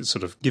list, it's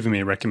sort of giving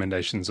me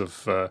recommendations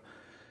of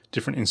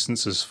different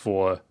instances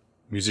for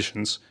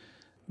musicians.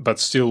 But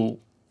still,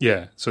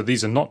 yeah, so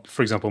these are not,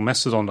 for example,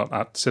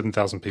 mastodon.art,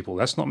 7,000 people.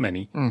 That's not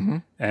many.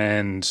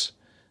 And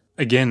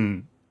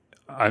again,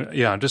 I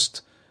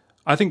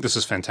think this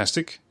is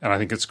fantastic, and I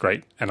think it's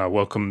great, and I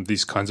welcome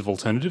these kinds of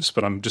alternatives,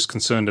 but I'm just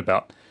concerned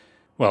about,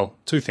 well,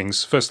 2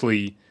 things.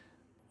 Firstly,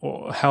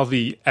 how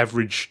the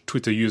average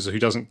Twitter user who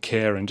doesn't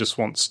care and just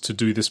wants to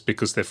do this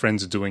because their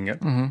friends are doing it,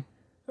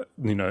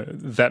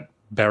 that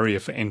barrier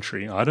for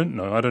entry. I don't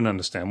know. I don't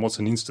understand. What's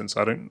an instance?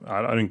 I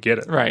don't get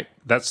it. Right.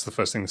 That's the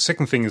first thing. The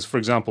second thing is, for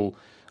example,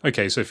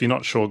 okay, so if you're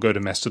not sure, go to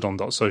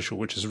mastodon.social,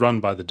 which is run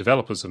by the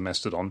developers of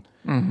Mastodon.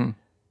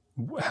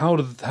 How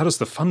does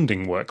the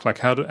funding work? Like,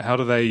 how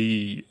do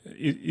they?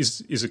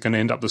 Is it going to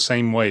end up the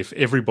same way if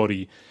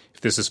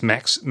there's this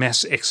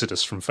mass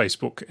exodus from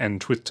Facebook and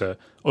Twitter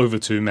over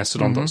to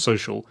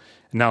Mastodon.social,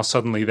 and now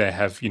suddenly they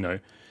have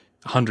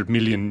 100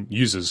 million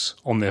users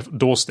on their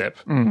doorstep?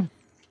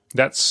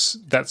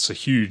 That's a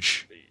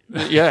huge.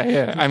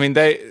 Yeah. I mean,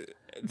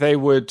 they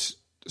would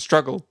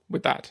struggle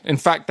with that. In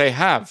fact, they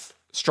have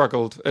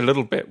struggled a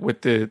little bit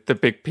with the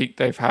big peak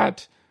they've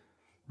had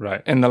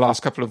in the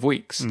last couple of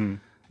weeks.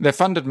 They're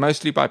funded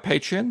mostly by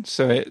Patreon,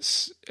 so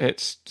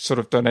it's sort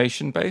of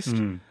donation based.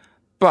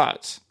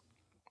 But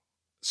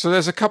so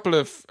there's a couple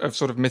of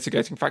sort of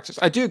mitigating factors.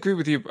 I do agree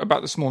with you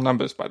about the small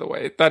numbers, by the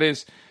way.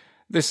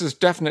 This is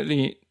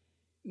definitely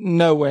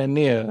nowhere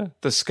near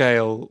the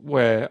scale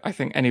where I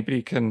think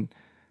anybody can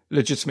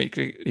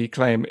legitimately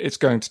claim it's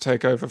going to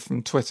take over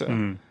from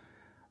Twitter.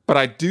 But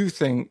I do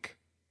think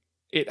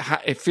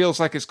it feels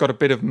like it's got a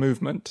bit of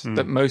movement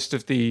that most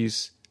of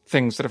these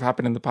things that have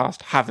happened in the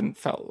past haven't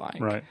felt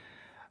like. Right.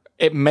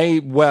 It may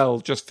well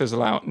just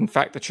fizzle out. In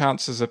fact, the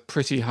chances are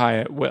pretty high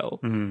it will.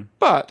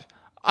 But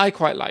I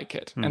quite like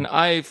it. And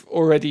I've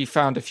already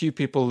found a few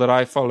people that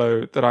I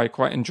follow that I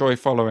quite enjoy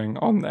following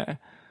on there.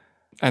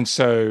 And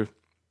so,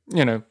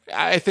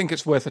 I think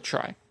it's worth a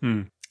try.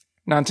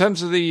 Now, in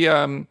terms of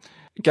the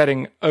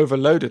getting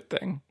overloaded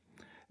thing,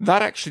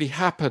 that actually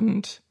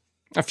happened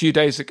a few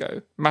days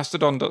ago.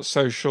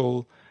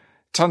 Mastodon.social,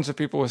 tons of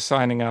people were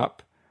signing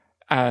up,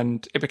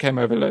 and it became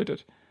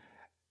overloaded.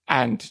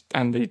 And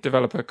the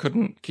developer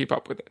couldn't keep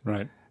up with it.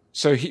 Right.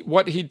 So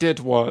what he did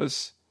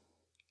was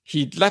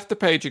he left the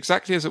page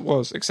exactly as it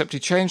was, except he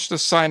changed the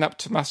sign up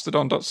to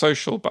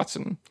mastodon.social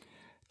button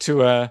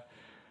to a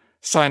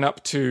sign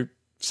up to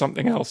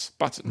something else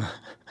button.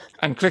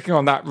 And clicking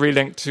on that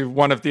relinked to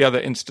one of the other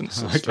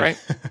instances, right?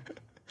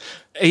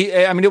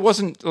 It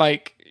wasn't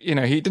like, he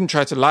didn't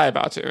try to lie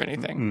about it or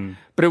anything,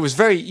 but it was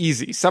very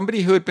easy.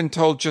 Somebody who had been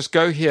told just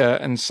go here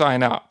and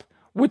sign up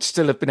would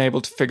still have been able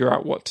to figure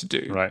out what to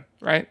do. Right.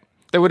 Right?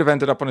 They would have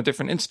ended up on a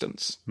different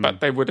instance,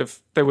 but they would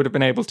have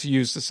been able to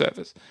use the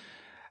servers.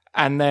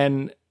 And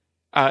then,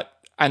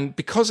 and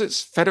because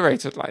it's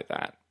federated like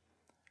that,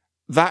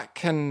 that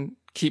can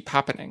keep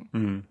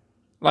happening.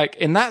 Like,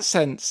 in that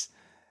sense,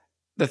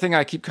 the thing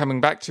I keep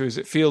coming back to is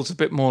it feels a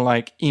bit more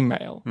like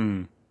email,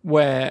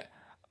 where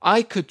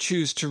I could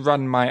choose to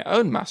run my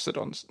own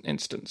Mastodon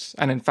instance.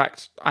 And in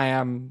fact, I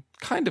am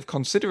kind of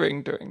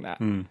considering doing that.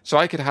 So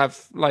I could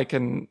have like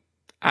an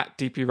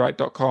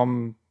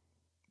 @dpwrite.com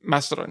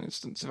Mastodon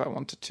instance if I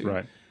wanted to.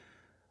 Right.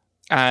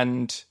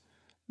 And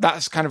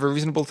that's kind of a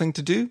reasonable thing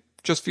to do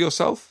just for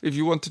yourself if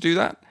you want to do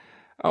that.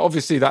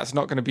 Obviously, that's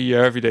not going to be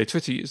your everyday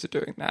Twitter user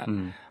doing that.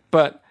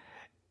 But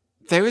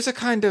there is a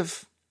kind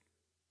of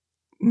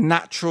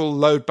natural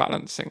load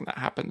balancing that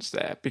happens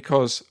there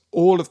because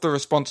all of the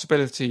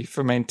responsibility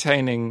for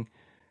maintaining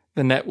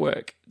the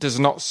network does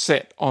not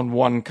sit on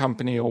one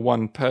company or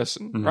one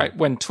person, right?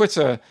 When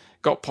Twitter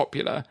got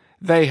popular,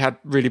 they had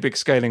really big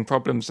scaling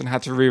problems and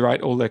had to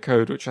rewrite all their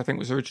code, which I think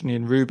was originally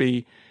in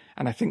Ruby,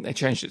 and I think they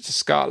changed it to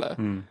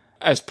Scala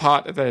as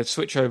part of their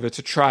switch over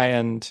to try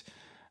and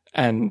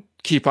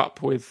keep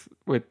up with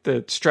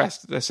the stress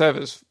that their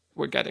servers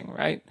were getting,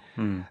 right?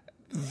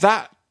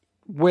 That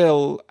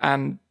will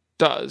and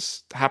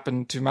does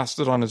happen to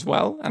Mastodon as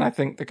well, and I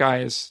think the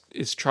guy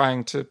is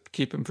trying to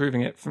keep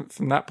improving it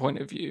from that point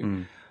of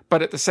view.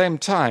 But at the same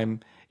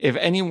time, if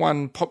any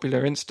one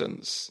popular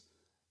instance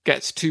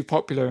gets too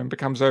popular and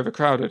becomes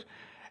overcrowded,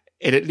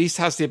 it at least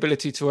has the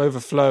ability to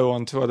overflow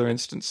onto other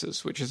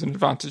instances, which is an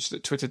advantage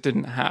that Twitter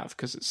didn't have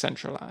because it's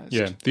centralized.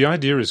 Yeah, the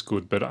idea is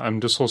good, but I'm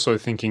just also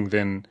thinking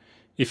then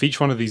if each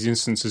one of these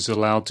instances is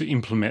allowed to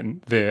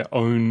implement their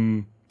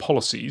own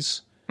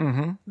policies,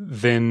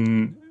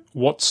 then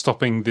what's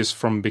stopping this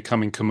from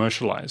becoming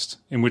commercialized?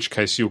 In which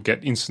case you'll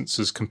get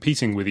instances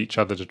competing with each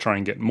other to try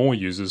and get more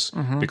users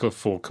because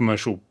for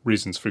commercial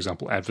reasons, for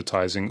example,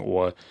 advertising,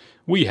 or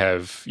we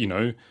have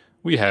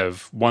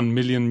 1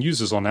 million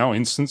users on our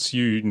instance,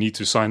 you need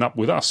to sign up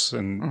with us,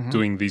 and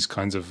doing these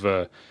kinds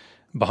of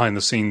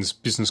behind-the-scenes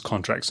business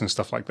contracts and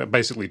stuff like that,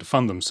 basically to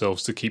fund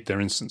themselves to keep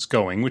their instance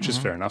going, which is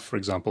fair enough. For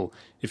example,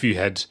 if you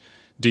had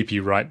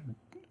dpwrite,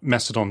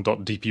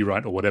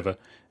 mastodon.dpwrite or whatever,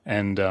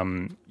 and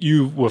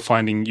you were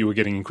finding you were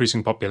getting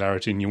increasing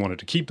popularity and you wanted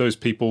to keep those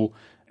people,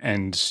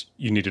 and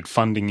you needed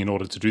funding in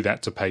order to do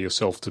that, to pay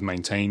yourself to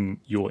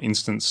maintain your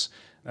instance,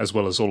 as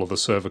well as all of the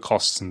server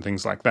costs and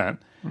things like that,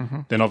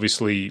 then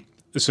obviously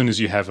as soon as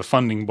you have a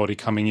funding body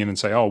coming in and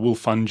say, oh, we'll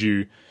fund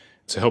you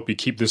to help you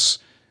keep this,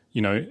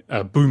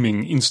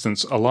 booming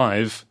instance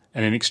alive,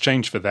 and in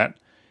exchange for that,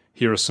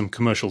 here are some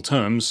commercial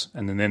terms,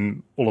 and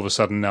then all of a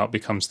sudden now it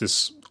becomes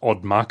this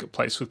odd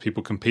marketplace with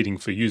people competing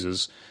for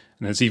users.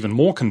 And it's even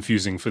more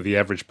confusing for the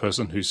average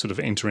person who's sort of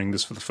entering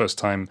this for the first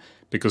time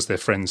because their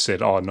friends said,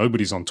 oh,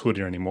 nobody's on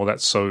Twitter anymore.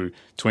 That's so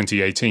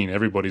 2018.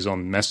 Everybody's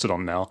on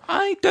Mastodon now.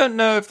 I don't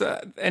know if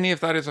any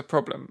of that is a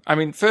problem. I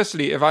mean,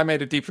 firstly, if I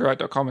made a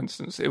dpwrite.com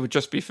instance, it would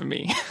just be for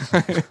me.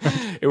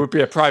 It would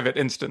be a private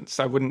instance.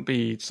 I wouldn't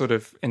be sort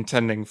of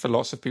intending for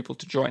lots of people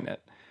to join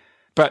it.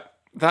 But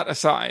that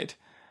aside,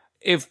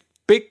 if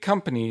big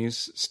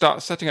companies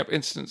start setting up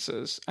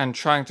instances and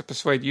trying to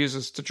persuade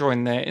users to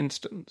join their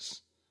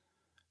instance,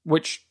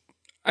 which,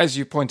 as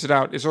you pointed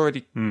out, is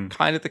already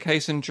kind of the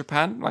case in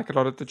Japan. Like, a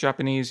lot of the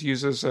Japanese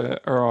users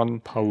are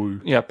on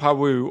Pawoo. Yeah,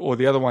 Pawoo, or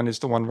the other one is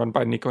the one run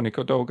by Nico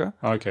Nico Doga.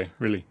 Okay,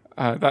 really?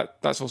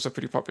 That's also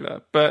pretty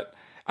popular. But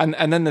and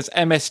then there's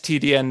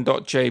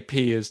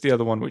mstdn.jp is the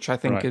other one, which I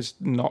think is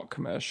not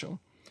commercial.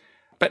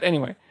 But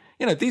anyway,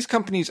 these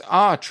companies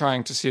are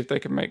trying to see if they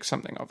can make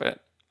something of it.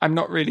 I'm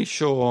not really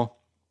sure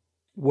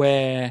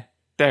where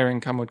their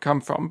income would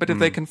come from, but if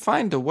they can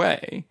find a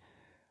way,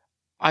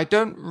 I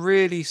don't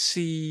really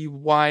see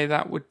why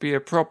that would be a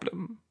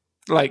problem.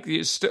 Like,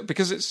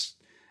 because it's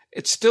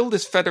still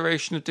this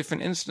federation of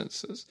different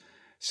instances.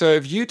 So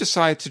if you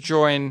decide to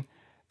join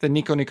the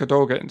Nico Nico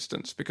Doga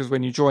instance, because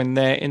when you join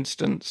their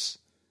instance,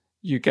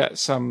 you get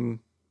some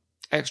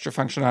extra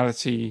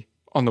functionality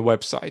on the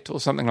website or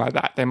something like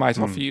that. They might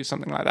offer you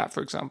something like that,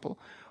 for example.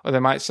 Or they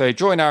might say,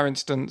 join our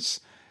instance,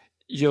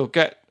 you'll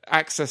get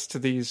access to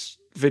these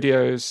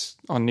videos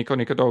on Nico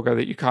Nico Doga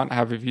that you can't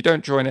have if you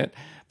don't join it,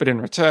 but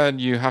in return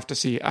you have to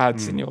see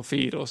ads in your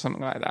feed or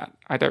something like that.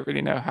 I don't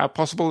really know how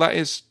possible that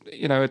is,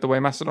 the way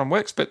Mastodon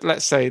works, but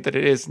let's say that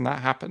it is and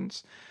that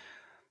happens.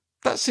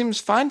 That seems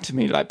fine to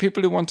me. Like,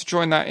 people who want to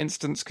join that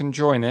instance can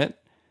join it.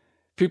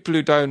 People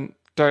who don't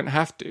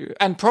have to.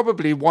 And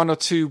probably one or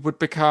two would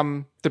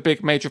become the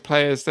big major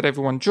players that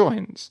everyone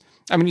joins.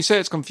 I mean, you say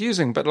it's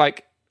confusing, but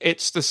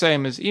it's the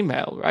same as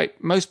email,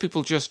 right? Most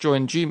people just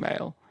join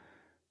Gmail,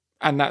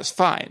 and that's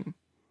fine.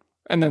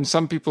 And then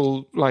some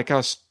people like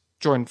us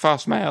join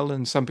Fastmail,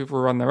 and some people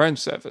run their own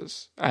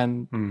servers,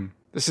 and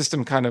the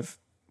system kind of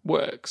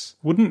works.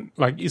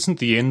 Isn't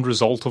the end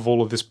result of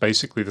all of this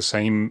basically the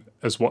same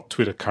as what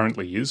Twitter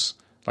currently is?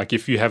 Like,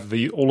 if you have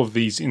all of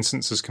these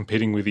instances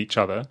competing with each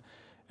other,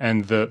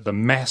 and the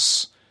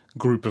mass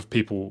group of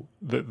people,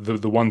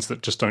 the ones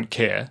that just don't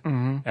care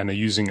and are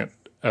using it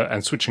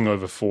and switching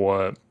over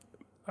for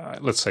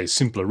let's say,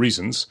 simpler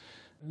reasons.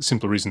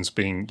 Simpler reasons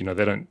being,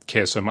 they don't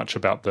care so much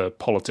about the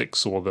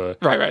politics or the...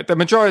 Right. The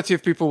majority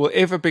of people will,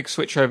 if a big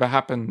switchover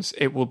happens,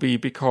 it will be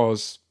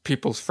because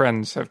people's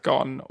friends have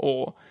gone,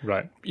 or,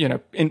 Right.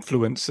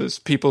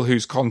 Influencers, people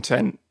whose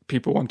content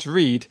people want to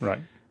read,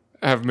 Right.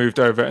 have moved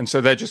over, and so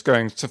they're just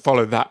going to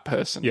follow that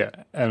person. Yeah,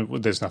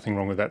 and there's nothing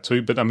wrong with that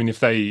too. But I mean, if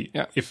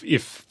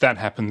that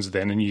happens,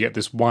 then, and you get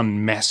this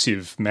one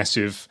massive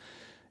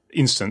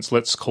instance,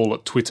 let's call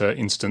it Twitter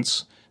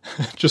instance,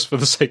 just for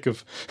the sake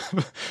of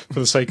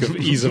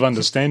ease of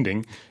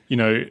understanding,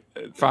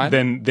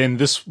 Fine. then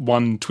this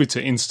one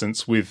Twitter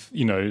instance with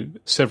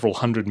several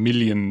 100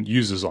 million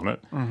users on it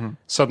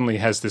suddenly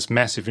has this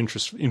massive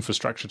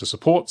infrastructure to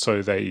support.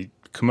 So they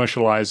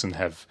commercialize and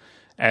have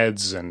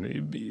ads,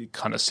 and it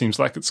kind of seems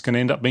like it's going to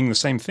end up being the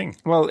same thing.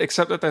 Well,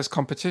 except that there's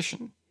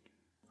competition.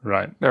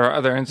 Right. There are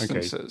other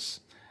instances.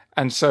 Okay.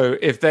 And so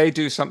if they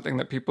do something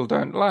that people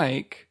don't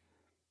like,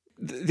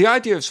 the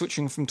idea of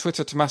switching from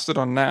Twitter to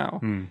Mastodon now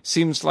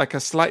seems like a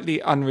slightly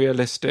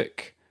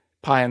unrealistic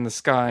pie in the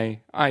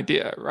sky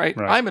idea, right?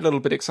 I'm a little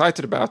bit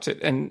excited about it,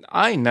 and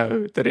I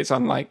know that it's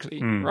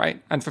unlikely,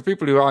 right? And for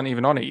people who aren't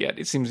even on it yet,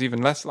 it seems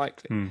even less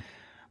likely.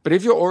 But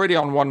if you're already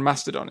on one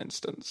Mastodon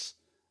instance,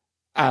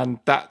 and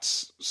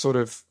that's sort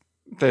of,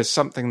 there's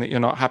something that you're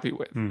not happy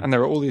with, and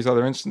there are all these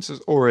other instances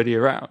already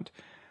around,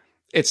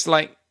 it's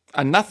like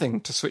a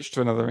nothing to switch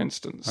to another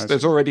instance.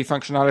 There's already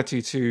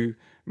functionality to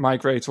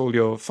migrate all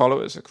your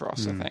followers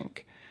across, I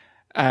think.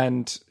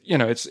 And,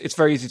 it's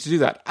very easy to do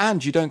that.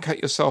 And you don't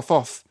cut yourself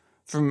off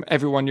from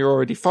everyone you're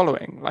already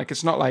following. Like,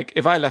 it's not like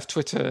if I left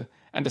Twitter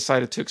and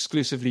decided to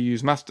exclusively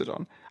use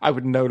Mastodon, I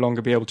would no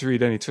longer be able to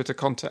read any Twitter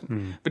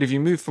content. But if you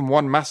move from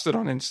one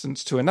Mastodon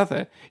instance to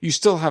another, you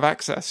still have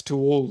access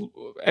to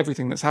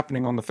everything that's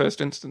happening on the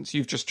first instance.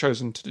 You've just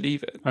chosen to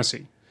leave it. I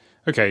see.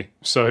 Okay,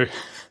 so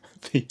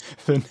the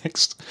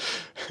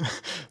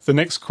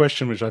next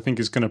question, which I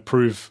think is going to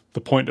prove the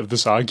point of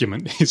this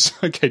argument, is,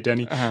 okay,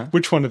 Danny,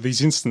 which one of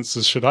these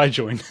instances should I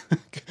join?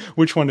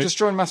 Which one? Just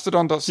join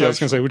Mastodon.social. Yeah, I was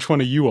going to say, which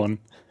one are you on?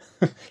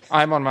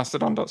 I'm on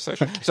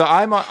Mastodon.social. So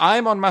I'm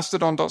on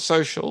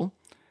Mastodon.social,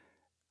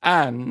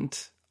 and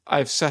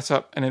I've set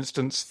up an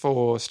instance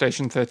for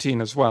Station 13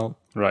 as well.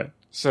 Right.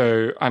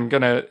 So I'm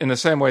going to, in the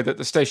same way that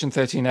the Station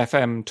 13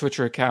 FM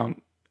Twitter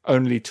account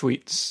only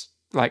tweets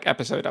like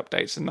episode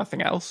updates and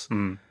nothing else,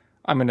 I'm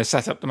going to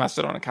set up the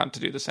Mastodon account to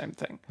do the same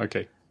thing.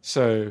 Okay.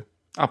 So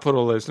I'll put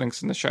all those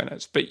links in the show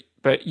notes.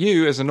 But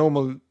you, as a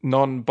normal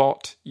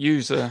non-bot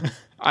user,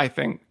 I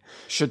think,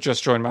 should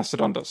just join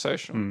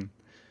Mastodon.social.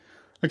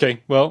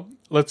 Okay, well,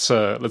 let's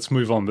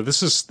move on. But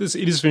it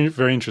is very,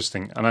 very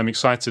interesting, and I'm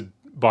excited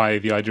by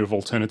the idea of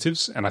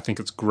alternatives, and I think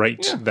it's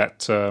great that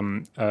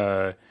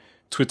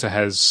Twitter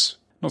has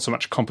not so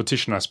much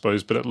competition, I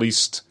suppose, but at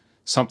least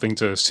something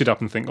to sit up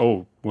and think,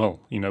 oh, well,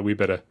 we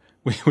better,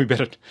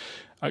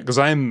 because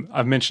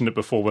I've mentioned it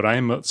before, but I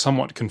am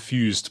somewhat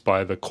confused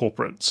by the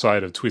corporate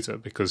side of Twitter,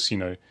 because,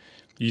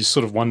 you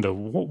sort of wonder,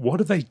 what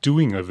are they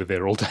doing over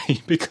there all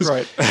day? Because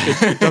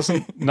it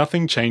doesn't,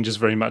 nothing changes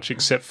very much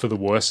except for the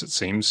worse, it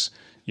seems.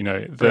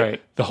 The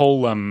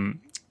whole,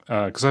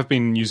 because I've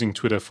been using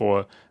Twitter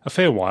for a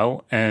fair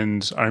while,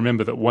 and I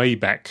remember that way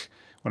back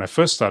when I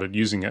first started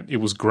using it, it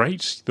was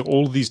great.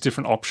 All of these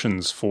different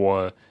options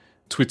for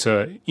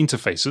Twitter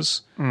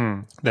interfaces,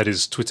 that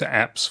is Twitter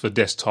apps for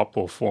desktop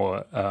or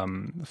for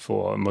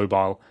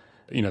mobile.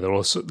 There were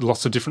also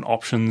lots of different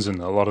options, and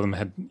a lot of them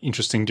had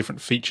interesting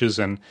different features.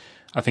 And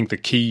I think the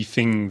key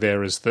thing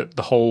there is that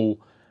the whole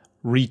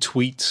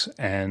retweet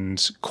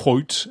and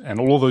quote and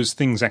all of those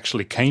things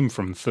actually came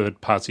from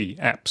third-party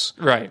apps.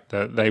 Right.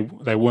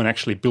 They weren't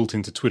actually built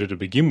into Twitter to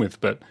begin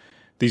with, but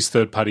these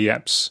third-party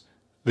apps,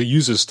 the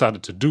users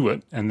started to do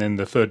it, and then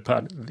the third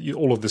party,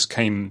 all of this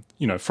came,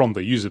 from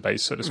the user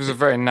base, so to speak. It was a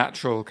very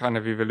natural kind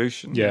of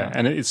evolution. Yeah,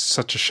 and it's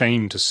such a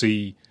shame to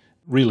see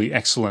really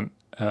excellent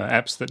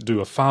apps that do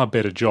a far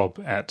better job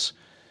at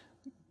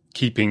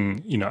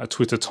keeping, a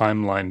Twitter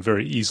timeline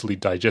very easily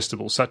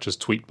digestible, such as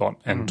Tweetbot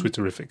and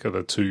Twitterrific are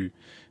the two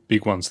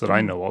big ones that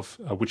I know of,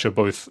 which are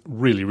both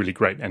really, really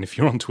great. And if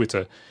you're on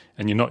Twitter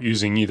and you're not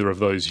using either of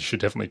those, you should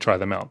definitely try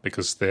them out,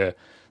 because they're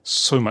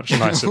so much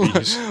nicer to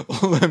use.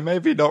 Although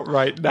maybe not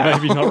right now.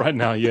 Maybe not right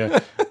now, yeah.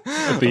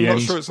 At the I'm end.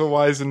 not sure it's a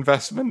wise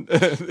investment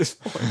at this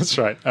point. That's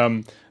right.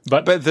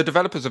 But the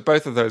developers of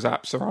both of those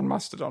apps are on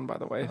Mastodon, by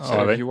the way.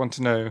 So if you want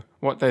to know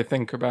what they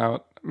think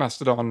about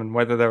Mastodon and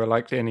whether there are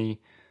likely any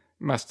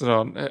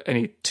Mastodon,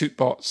 any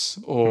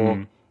Tootbots,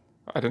 or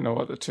I don't know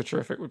what the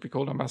Twitterific would be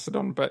called on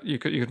Mastodon, but you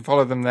can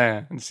follow them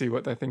there and see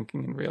what they're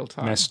thinking in real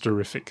time.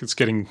 Masterific.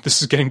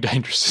 This is getting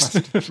dangerous.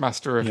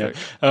 Masterific.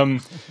 Yeah.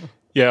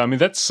 Yeah, I mean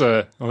that's.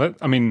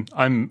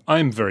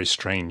 I'm very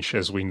strange,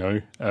 as we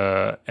know,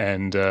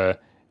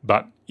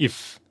 but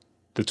if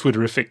the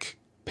Twitterific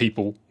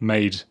people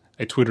made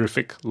a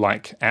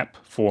Twitterific-like app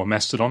for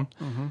Mastodon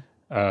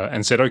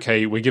and said,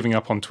 "Okay, we're giving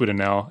up on Twitter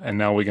now, and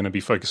now we're going to be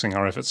focusing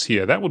our efforts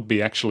here," that would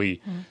be actually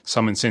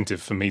some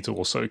incentive for me to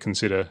also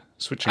consider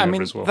switching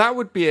over as well. That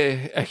would be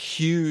a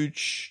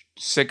huge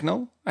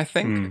signal, I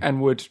think,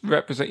 and would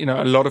represent,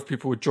 a lot of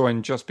people would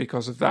join just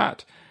because of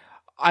that.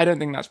 I don't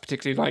think that's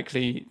particularly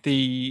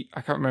likely.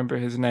 I can't remember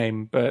his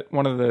name, but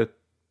one of the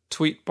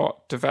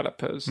Tweetbot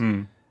developers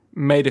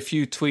made a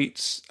few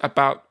tweets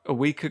about a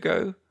week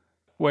ago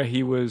where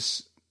he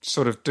was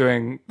sort of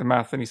doing the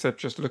math, and he said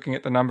just looking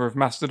at the number of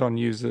Mastodon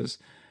users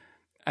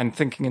and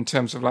thinking in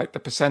terms of like the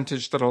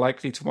percentage that are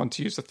likely to want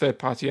to use a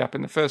third-party app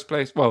in the first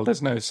place. Well,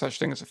 there's no such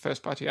thing as a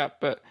first-party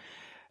app, but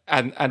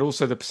and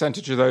also the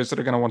percentage of those that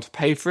are going to want to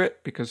pay for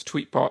it, because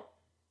Tweetbot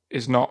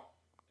is not,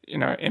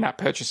 in-app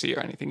purchasing or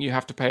anything. You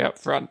have to pay up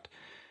front.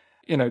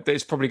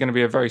 It's probably going to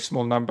be a very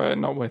small number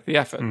and not worth the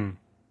effort.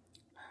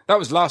 That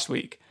was last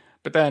week.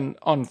 But then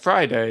on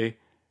Friday,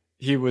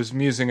 he was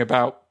musing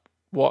about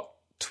what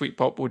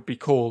Tweetbot would be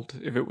called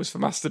if it was for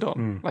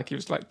Mastodon. Like he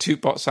was like,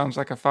 Tootbot sounds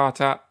like a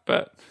fart app,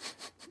 but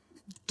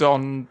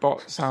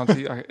Donbot sounds...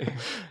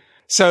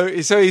 So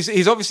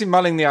he's obviously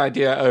mulling the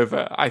idea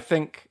over. I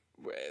think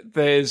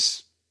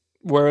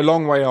we're a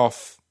long way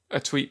off a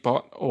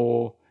Tweetbot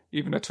or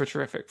even a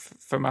Twitterific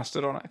for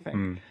Mastodon, I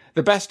think.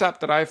 The best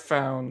app that I've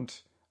found,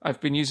 I've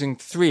been using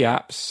 3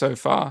 apps so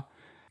far: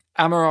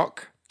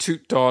 Amarok,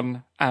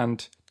 TootDon,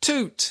 and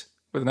Toot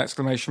with an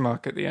exclamation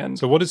mark at the end.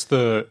 So what do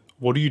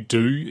you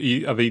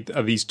do?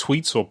 Are these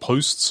tweets or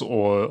posts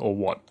or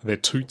what? They're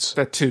toots?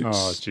 They're toots.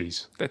 Oh,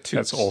 jeez. They're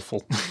toots. That's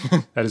awful.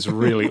 That is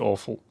really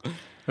awful.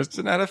 It's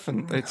an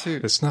elephant. They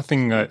toot. There's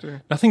nothing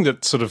that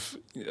sort of,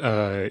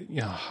 I'm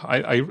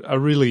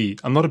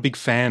not a big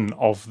fan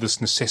of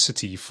this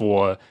necessity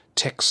for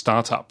tech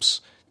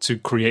startups to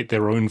create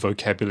their own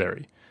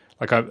vocabulary.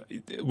 Like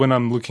when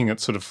I'm looking at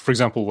sort of, for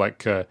example,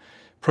 like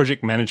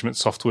project management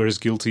software is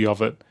guilty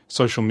of it.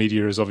 Social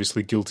media is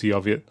obviously guilty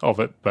of it.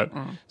 But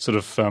sort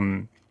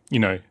of,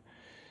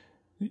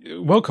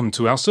 welcome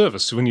to our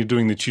service. When you're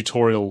doing the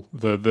tutorial,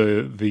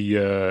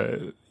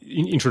 the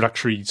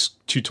introductory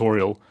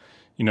tutorial,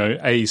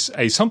 a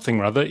something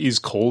or other is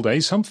called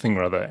a something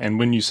or other, and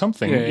when you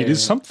something, it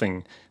is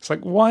something. It's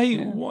like, why?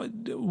 Yeah.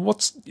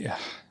 What's? Yeah.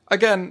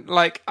 Again,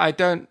 like, I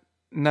don't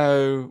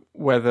know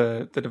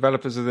whether the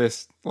developers of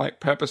this like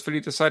purposefully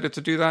decided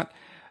to do that.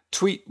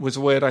 Tweet was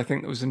a word, I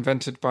think, that was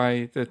invented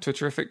by the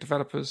Twitterific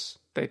developers.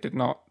 They did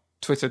not.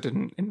 Twitter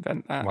didn't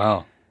invent that.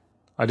 Wow,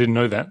 I didn't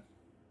know that.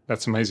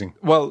 That's amazing.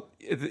 Well,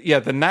 yeah,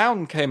 the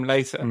noun came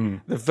later.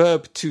 The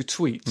verb to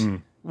tweet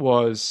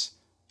was,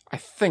 I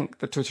think,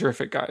 the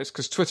Twitterific guys,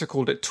 because Twitter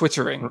called it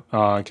twittering.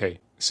 Okay.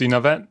 See, now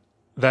that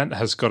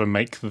has got to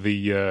make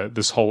the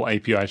this whole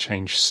API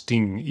change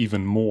sting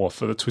even more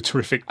for the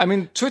Twitterific. I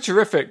mean,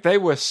 Twitterific, they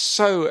were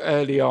so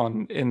early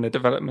on in the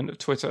development of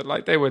Twitter.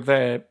 Like, they were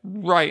there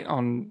right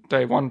on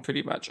day one,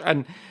 pretty much,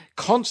 and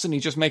constantly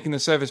just making the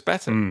service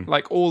better.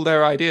 Like, all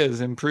their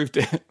ideas improved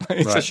it.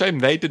 It's a shame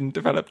they didn't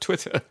develop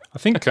Twitter. I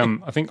think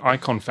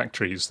Icon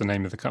Factory is the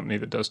name of the company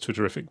that does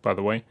Twitterific, by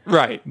the way.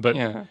 Right. But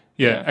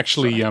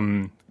actually,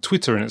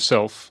 Twitter in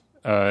itself,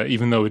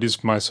 even though it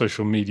is my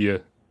social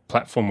media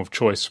platform of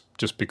choice,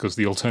 just because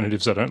the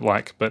alternatives I don't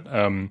like, but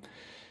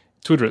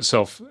Twitter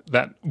itself,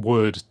 that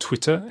word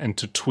Twitter and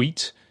to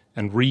tweet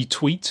and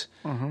retweet,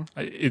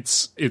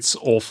 it's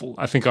awful.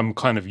 I think I'm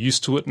kind of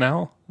used to it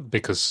now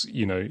because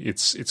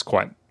it's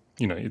quite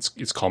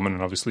it's common,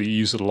 and obviously you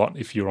use it a lot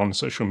if you're on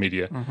social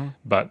media.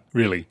 But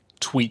really,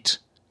 tweet,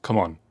 come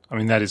on! I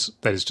mean, that is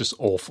just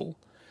awful.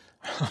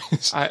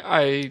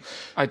 I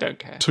don't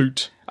care.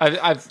 Toot.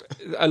 I've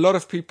a lot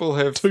of people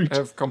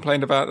have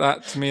complained about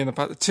that to me in the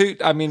past. Toot.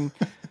 I mean,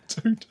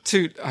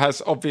 Toot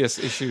has obvious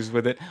issues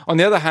with it. On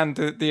the other hand,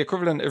 the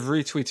equivalent of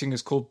retweeting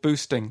is called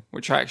boosting,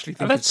 which I actually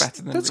think is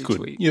better than retweet.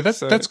 Good. Yeah,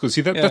 that's good.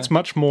 See, that's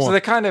much more. So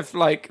they're kind of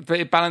like,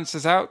 it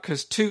balances out,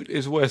 because Toot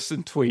is worse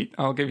than tweet.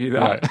 I'll give you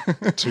that.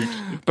 Right. Toot.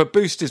 But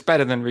boost is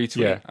better than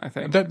retweet, I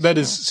think.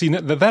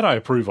 That I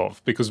approve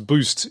of, because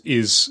boost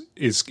is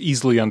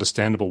easily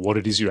understandable what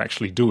it is you're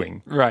actually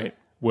doing. Right.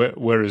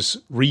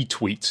 Whereas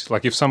retweet,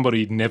 like if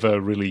somebody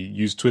never really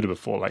used Twitter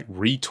before, like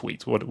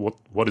retweet,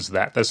 what is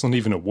that? That's not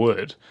even a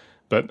word.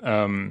 But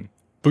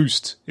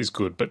boost is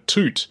good. But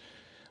toot,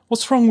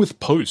 what's wrong with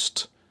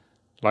post?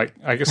 Like,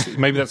 I guess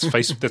maybe that's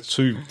that's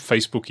too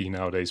Facebooky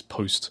nowadays.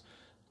 Post,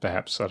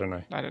 perhaps, I don't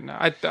know.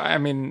 I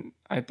mean,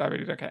 I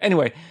really don't care.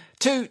 Anyway,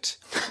 Toot,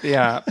 the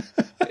app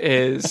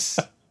is.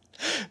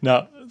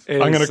 No,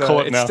 I'm going to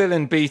call it now. It's still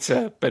in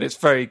beta, but it's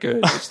very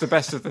good. It's the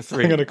best of the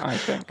 3, I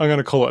think. I'm going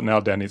to call it now,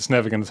 Danny. It's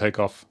never going to take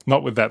off.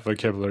 Not with that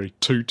vocabulary.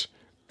 Toot.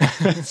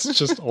 It's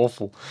just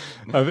awful.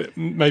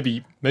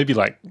 Maybe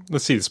like,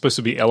 let's see, it's supposed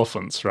to be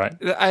elephants, right?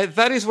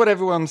 That is what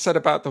everyone said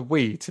about the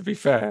Wii, to be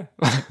fair.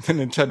 Like the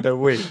Nintendo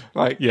Wii.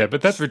 Like, yeah,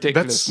 but that's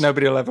ridiculous.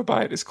 Nobody will ever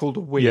buy it. It's called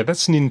a Wii. Yeah,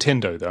 that's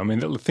Nintendo, though. I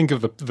mean, think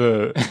of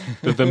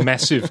the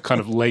massive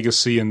kind of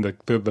legacy and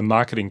the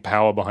marketing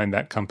power behind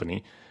that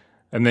company.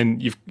 And then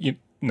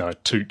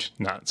Toot.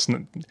 No, it's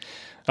not.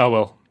 Oh,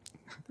 well.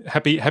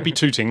 Happy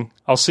tooting.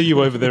 I'll see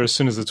you over there as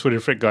soon as the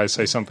Twitterific guys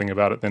say something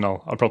about it, then I'll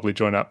probably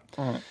join up.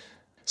 All right.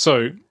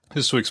 So,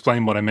 just to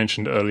explain what I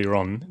mentioned earlier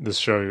on this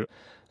show,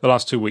 the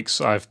last 2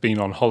 weeks I've been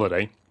on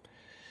holiday,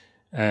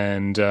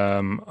 and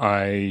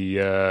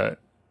I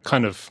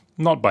kind of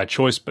not by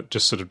choice, but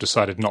just sort of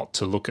decided not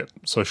to look at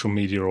social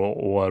media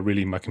or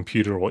really my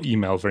computer or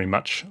email very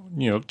much,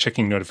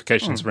 checking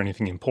notifications for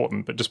anything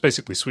important, but just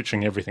basically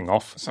switching everything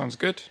off. Sounds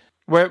good.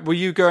 Where were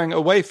you going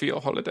away for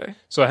your holiday?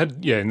 So I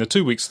had, in the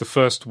 2 weeks, the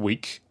first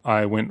week,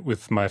 I went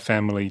with my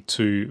family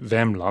to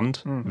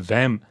Värmland,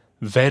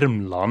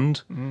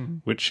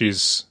 Värmland, which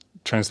is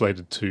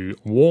translated to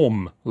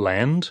warm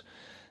land.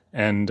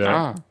 And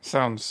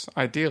sounds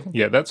ideal.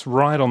 Yeah, that's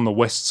right on the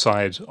west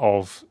side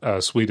of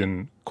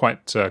Sweden,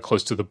 quite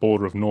close to the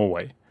border of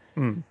Norway.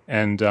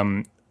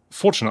 And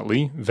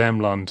fortunately,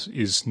 Värmland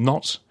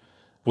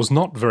was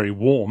not very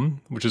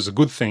warm, which is a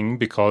good thing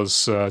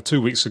because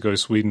 2 weeks ago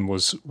Sweden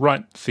was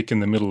right thick in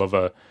the middle of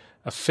a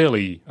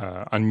fairly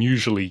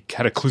unusually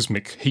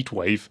cataclysmic heat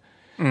wave.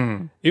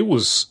 It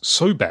was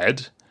so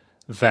bad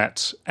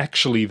that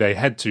actually they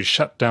had to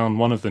shut down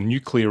one of the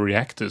nuclear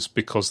reactors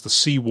because the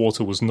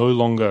seawater was no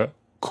longer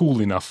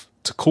cool enough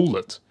to cool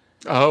it.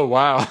 Oh,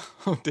 wow.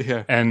 Oh,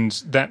 dear. And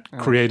that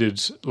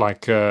created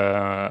like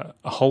a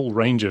whole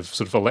range of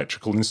sort of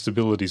electrical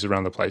instabilities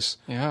around the place.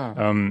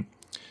 Yeah.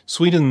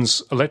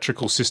 Sweden's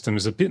electrical system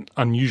is a bit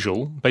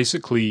unusual.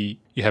 Basically,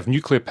 you have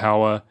nuclear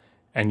power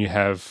and you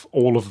have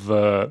all of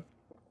the,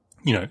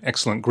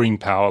 excellent green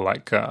power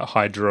like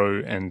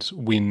hydro and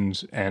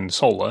wind and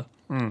solar,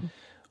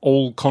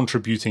 all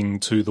contributing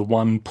to the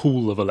one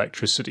pool of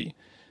electricity.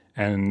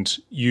 And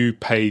you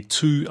pay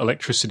 2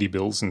 electricity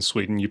bills in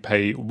Sweden. You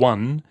pay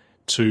one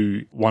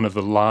to one of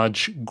the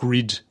large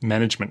grid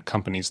management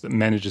companies that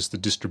manages the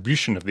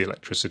distribution of the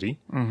electricity.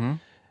 And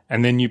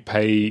then you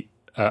pay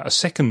a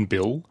second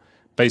bill,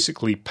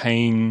 basically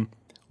paying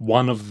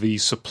one of the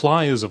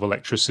suppliers of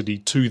electricity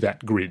to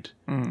that grid.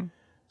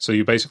 So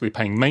you're basically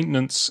paying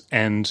maintenance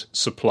and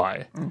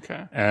supply.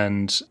 Okay.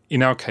 And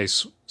in our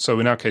case,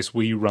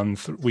 we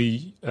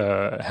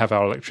have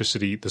our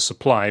electricity, the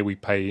supply, we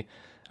pay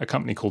a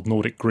company called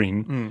Nordic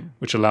Green,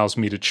 which allows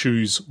me to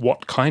choose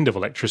what kind of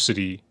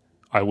electricity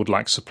I would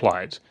like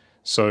supplied.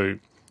 So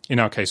in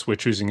our case, we're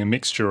choosing a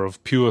mixture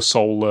of pure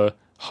solar,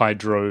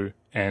 hydro,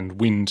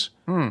 and wind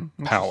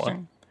power,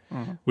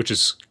 which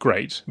is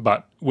great.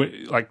 But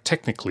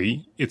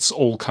technically, it's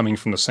all coming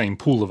from the same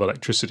pool of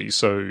electricity.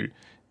 So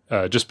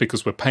just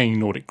because we're paying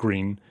Nordic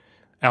Green,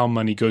 our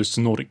money goes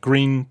to Nordic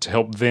Green to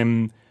help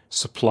them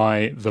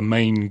supply the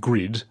main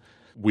grid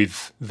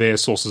with their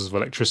sources of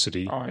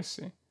electricity. Oh, I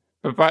see.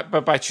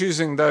 But by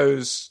choosing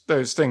those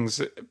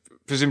things,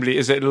 presumably,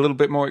 is it a little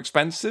bit more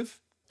expensive?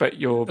 But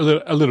you're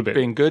a little bit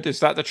being good.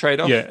 Is that the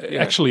trade-off? Yeah.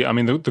 Actually, I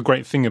mean, the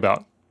great thing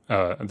about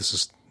this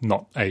is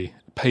not a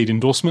paid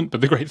endorsement, but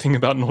the great thing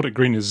about Nordic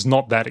Green is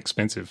not that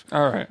expensive.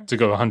 All right. To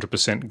go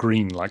 100%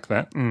 green like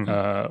that,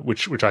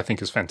 which I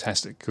think is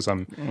fantastic because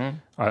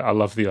I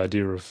love the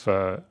idea of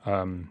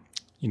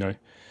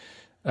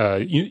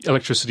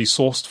electricity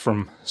sourced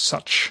from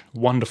such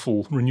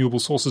wonderful renewable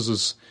sources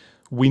as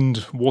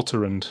wind,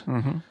 water,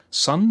 and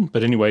sun.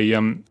 But anyway,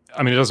 it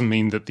doesn't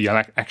mean that the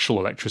actual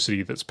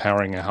electricity that's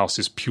powering our house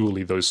is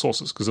purely those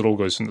sources because it all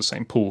goes from the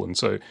same pool. And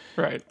so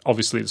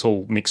obviously it's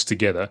all mixed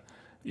together.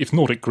 If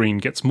Nordic Green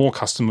gets more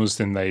customers,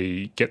 then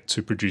they get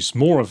to produce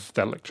more of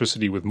that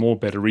electricity with more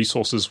better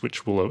resources,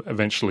 which will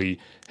eventually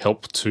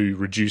help to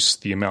reduce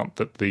the amount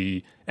that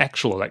the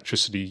actual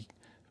electricity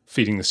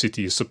feeding the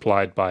city is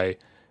supplied by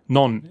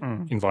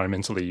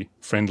non-environmentally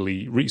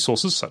friendly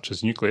resources such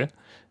as nuclear.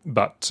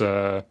 But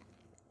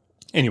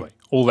anyway,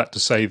 all that to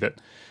say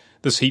that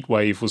this heat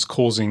wave was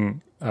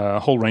causing a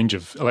whole range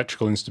of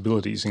electrical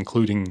instabilities,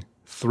 including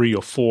 3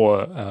 or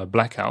 4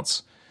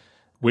 blackouts,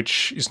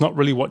 which is not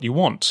really what you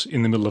want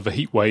in the middle of a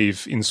heat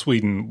wave in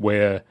Sweden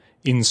where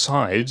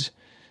inside,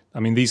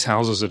 these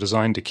houses are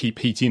designed to keep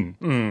heat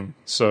in.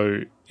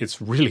 So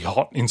it's really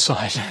hot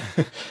inside.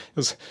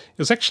 It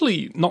was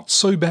actually not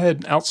so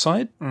bad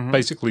outside,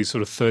 basically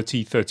sort of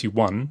 30,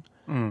 31,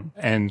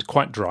 and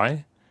quite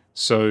dry.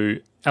 So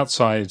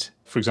outside,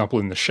 for example,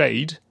 in the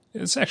shade,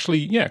 it's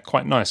actually,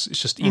 quite nice.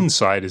 It's just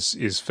inside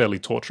is fairly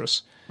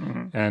torturous.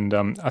 And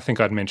I think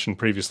I'd mentioned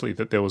previously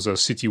that there was a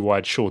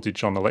citywide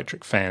shortage on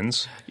electric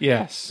fans.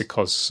 Yes.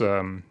 Because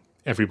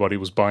everybody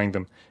was buying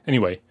them.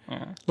 Anyway,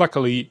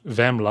 luckily,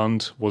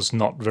 Värmland was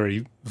not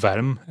very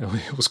varm.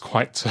 It was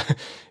quite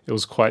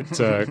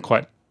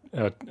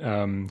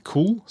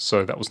cool,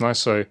 so that was nice.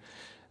 So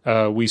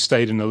we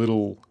stayed in a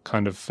little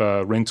kind of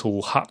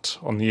rental hut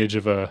on the edge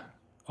of a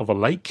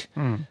lake,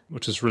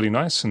 which is really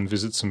nice, and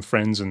visited some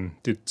friends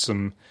and did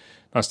some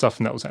nice stuff.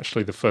 And that was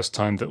actually the first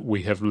time that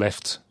we have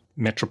left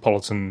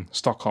metropolitan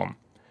Stockholm.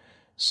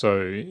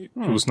 So it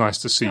was nice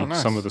to see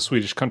some of the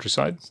Swedish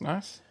countryside. That's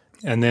nice.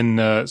 And then,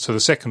 so the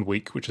second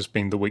week, which has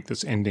been the week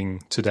that's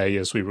ending today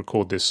as we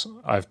record this,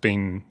 I've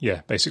been,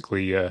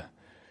 basically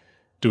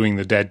doing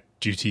the dad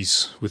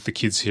duties with the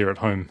kids here at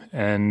home.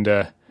 And,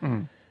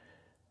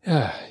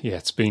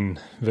 it's been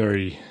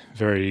very,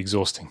 very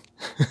exhausting.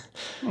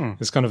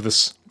 It's kind of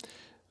this,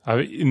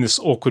 in this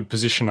awkward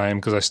position I am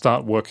because I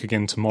start work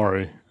again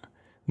tomorrow.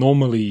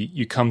 normally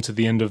you come to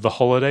the end of the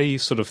holiday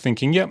sort of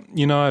thinking, yep,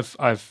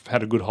 I've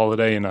had a good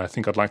holiday and I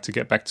think I'd like to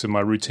get back to my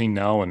routine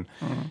now. And,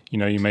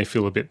 you may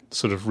feel a bit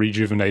sort of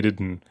rejuvenated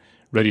and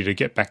ready to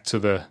get back to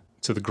the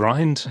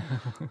grind.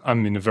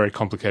 I'm in a very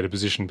complicated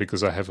position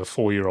because I have a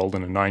 4-year-old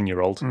and a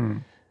 9-year-old.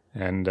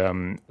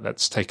 And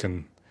that's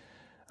taken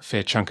a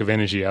fair chunk of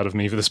energy out of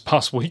me for this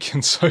past week.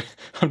 And so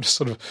I'm just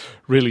sort of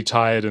really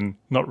tired and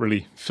not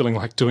really feeling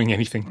like doing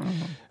anything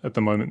at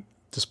the moment,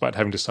 despite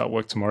having to start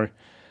work tomorrow.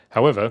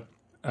 However,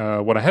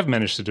 what I have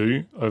managed to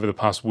do over the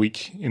past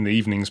week, in the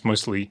evenings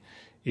mostly,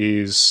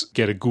 is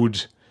get a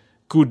good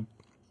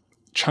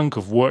chunk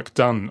of work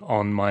done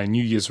on my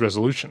New Year's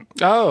resolution.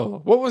 Oh,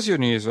 what was your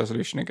New Year's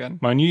resolution again?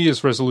 My New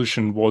Year's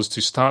resolution was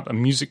to start a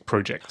music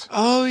project.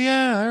 Oh,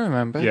 yeah, I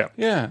remember.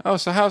 Yeah. Oh,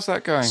 so how's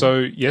that going? So,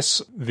 yes,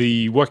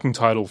 the working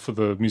title for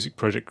the music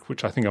project,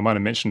 which I think I might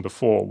have mentioned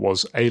before,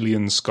 was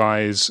Alien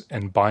Skies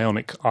and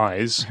Bionic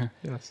Eyes.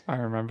 Yes, I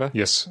remember.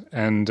 Yes,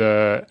 and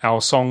our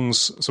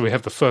songs, so we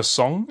have the first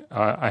song.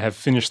 I have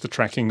finished the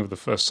tracking of the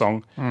first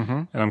song,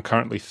 and I'm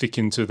currently thick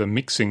into the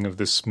mixing of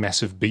this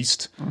massive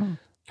beast.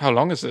 How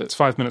long is it? It's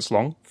 5 minutes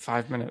long.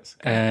 5 minutes.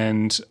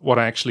 And what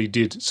I actually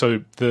did,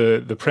 so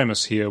the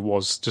premise here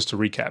was, just to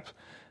recap,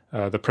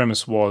 the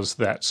premise was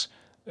that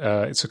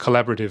it's a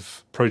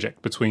collaborative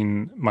project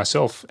between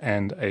myself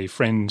and a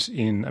friend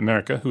in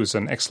America who is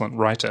an excellent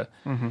writer.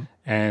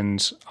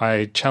 And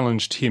I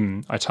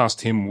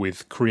tasked him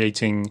with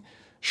creating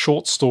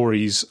short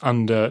stories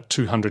under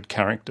 200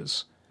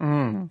 characters.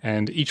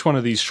 And each one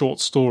of these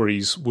short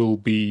stories will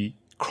be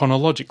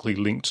chronologically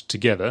linked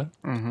together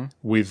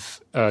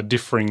with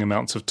differing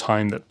amounts of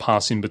time that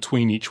pass in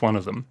between each one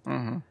of them.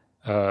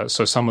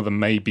 So some of them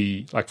may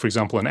be, like, for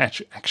example, an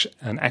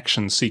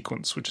action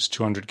sequence, which is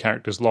 200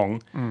 characters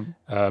long,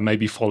 may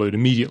be followed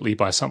immediately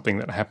by something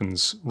that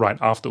happens right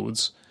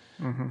afterwards.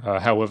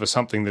 However,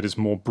 something that is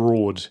more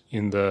broad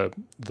in the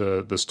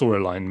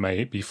storyline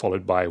may be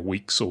followed by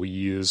weeks or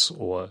years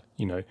or,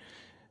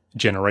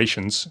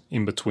 generations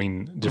in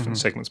between different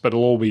segments, but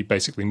it'll all be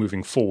basically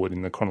moving forward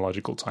in the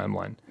chronological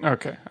timeline.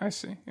 Okay, I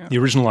see. Yeah. The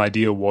original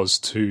idea was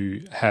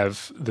to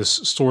have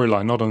this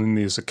storyline not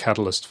only as a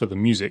catalyst for the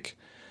music,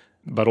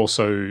 but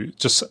also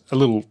just a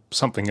little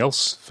something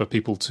else for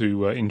people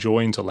to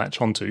enjoy and to latch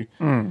onto.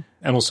 And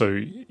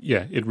also,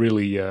 it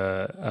really...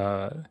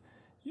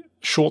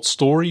 short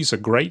stories are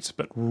great,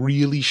 but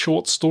really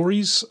short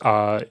stories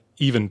are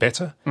even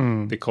better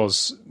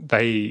because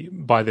they,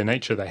 by their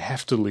nature, they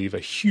have to leave a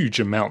huge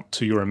amount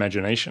to your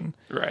imagination.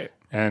 Right.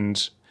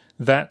 And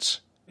that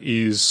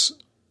is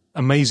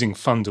amazing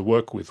fun to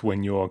work with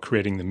when you're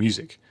creating the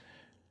music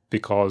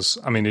because,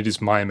 I mean, it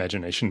is my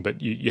imagination,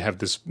 but you have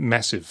this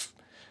massive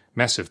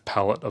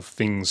palette of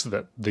things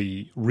that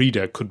the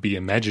reader could be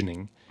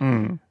imagining.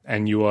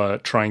 And you are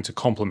trying to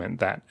complement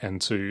that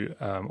and to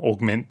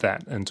augment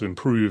that and to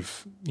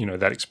improve,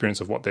 that experience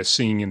of what they're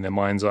seeing in their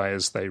mind's eye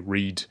as they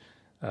read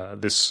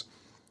this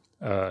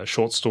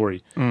short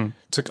story.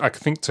 I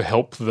think to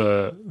help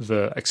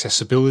the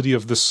accessibility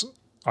of this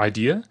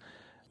idea,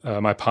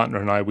 my partner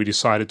and I, we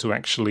decided to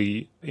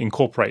actually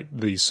incorporate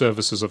the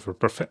services of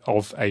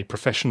a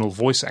professional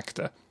voice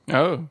actor.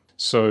 Oh.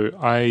 So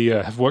I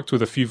have worked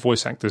with a few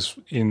voice actors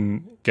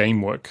in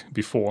game work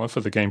before for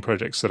the game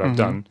projects that I've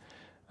done.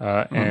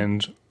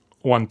 And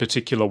one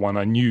particular one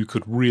I knew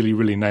could really,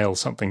 really nail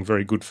something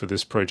very good for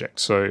this project.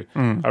 So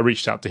I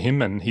reached out to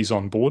him and he's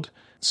on board.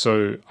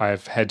 So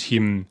I've had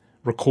him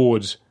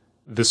record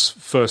this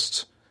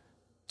first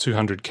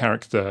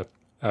 200-character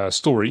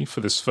story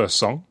for this first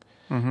song.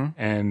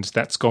 And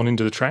that's gone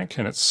into the track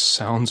and it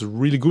sounds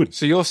really good.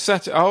 So you're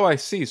set... Oh, I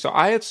see. So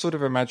I had sort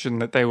of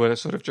imagined that they were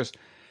sort of just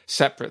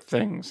separate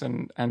things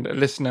and a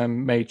listener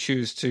may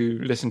choose to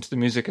listen to the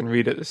music and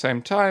read at the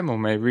same time or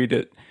may read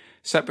it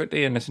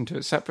separately and listen to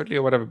it separately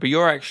or whatever, but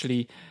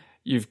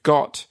you've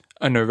got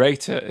a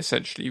narrator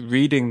essentially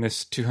reading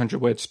this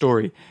 200-word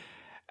story,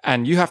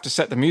 and you have to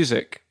set the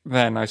music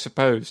then, I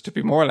suppose, to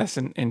be more or less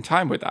in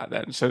time with that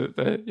then, so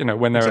that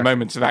when there are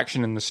moments of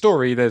action in the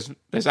story, there's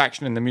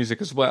action in the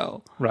music as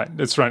well. Right,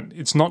 that's right.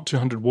 It's not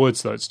 200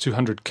 words though, it's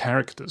 200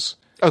 characters.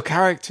 Oh,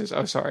 characters.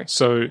 Oh, sorry.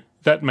 So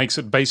that makes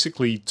it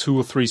basically 2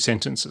 or 3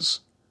 sentences.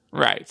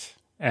 Right.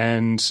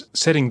 And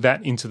setting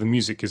that into the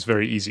music is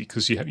very easy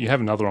because you have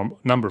another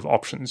number of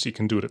options. You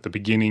can do it at the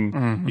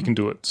beginning. You can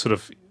do it sort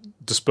of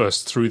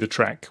dispersed through the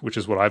track, which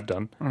is what I've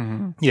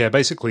done. Yeah,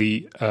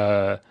 basically,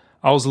 I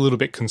was a little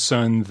bit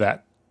concerned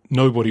that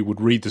nobody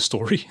would read the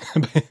story,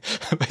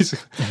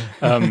 basically,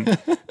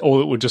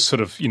 or it would just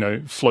sort of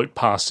float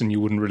past and you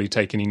wouldn't really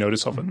take any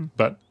notice of it.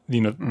 But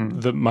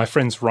my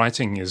friend's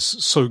writing is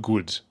so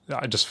good.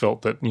 I just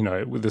felt that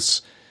with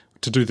this.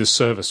 To do this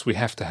service, we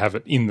have to have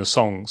it in the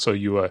song, so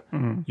you're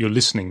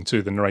listening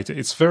to the narrator.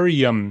 It's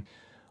very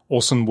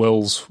Orson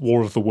Welles'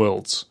 War of the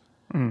Worlds.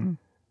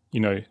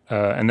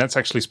 and that's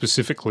actually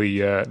specifically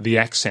the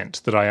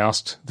accent that I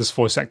asked this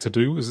voice actor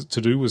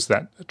to do was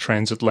that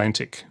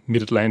transatlantic,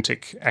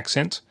 mid-Atlantic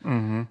accent,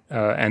 and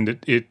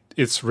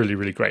it's really,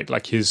 really great.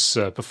 Like his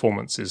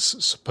performance is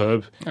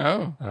superb.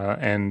 Oh,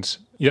 and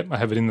yep, I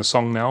have it in the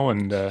song now.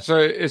 And so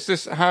is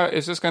this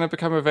going to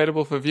become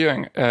available for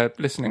viewing,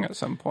 listening at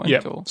some point?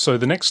 Yeah. Or? So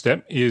the next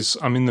step is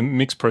I'm in the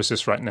mix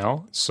process right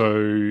now,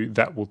 so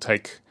that will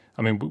take.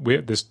 I mean,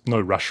 there's no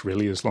rush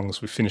really. As long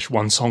as we finish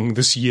one song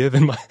this year,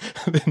 then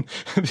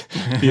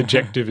the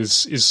objective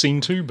is seen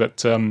to. But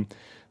the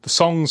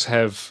songs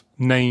have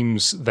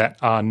names that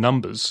are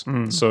numbers.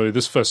 So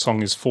this first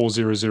song is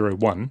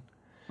 4001.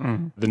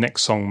 The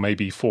next song may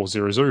be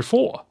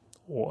 4004,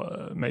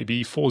 or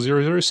maybe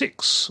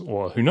 4006,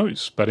 or who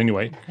knows. But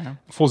anyway,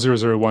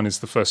 4001 is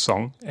the first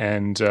song,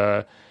 and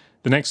the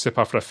next step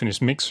after I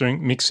finish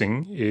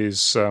mixing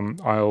is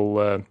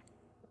I'll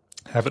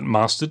have it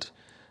mastered.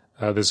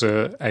 There's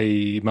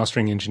a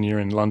mastering engineer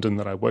in London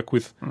that I work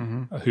with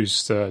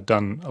who's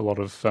done a lot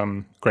of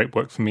great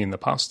work for me in the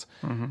past.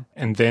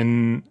 And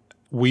then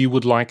we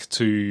would like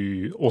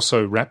to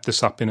also wrap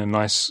this up in a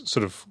nice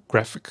sort of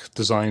graphic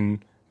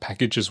design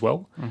package as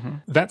well.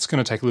 That's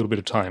going to take a little bit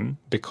of time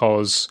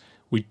because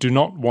we do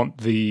not want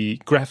the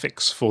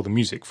graphics for the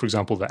music, for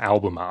example, the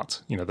album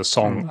art, the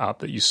song art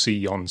that you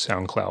see on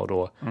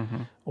SoundCloud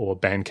or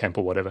Bandcamp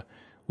or whatever.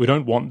 We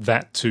don't want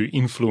that to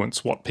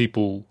influence what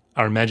people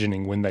are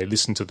imagining when they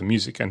listen to the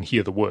music and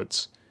hear the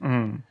words.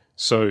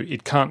 So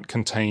it can't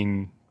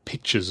contain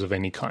pictures of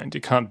any kind.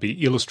 It can't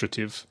be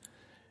illustrative.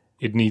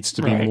 It needs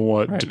to be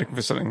more... looking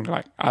for something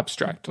like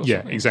abstract or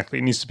something. Yeah, exactly.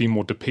 It needs to be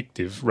more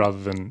depictive rather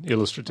than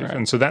illustrative. Right.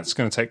 And so that's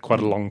going to take quite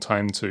a long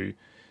time to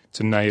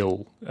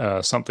nail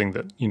something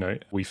that,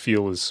 we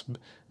feel is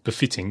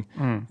befitting.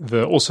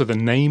 Also the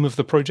name of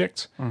the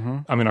project.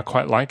 I mean, I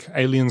quite like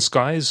Alien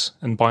Skies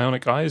and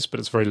Bionic Eyes, but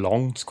it's very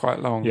long. It's quite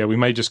long. Yeah, we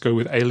may just go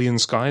with Alien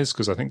Skies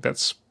because I think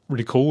that's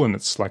really cool, and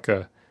it's like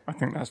I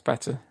think that's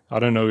better. I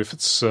don't know if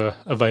it's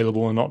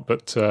available or not,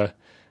 but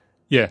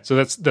yeah, so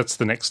that's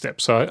the next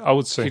step. So I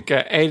would say... You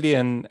get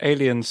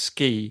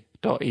alienski.es.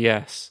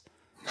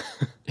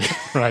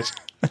 Right.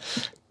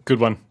 Good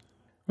one.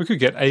 We could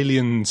get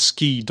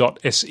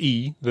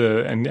alienski.se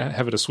and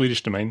have it a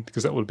Swedish domain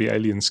because that would be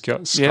Alien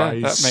Skies. Yeah,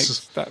 that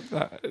makes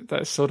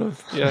that sort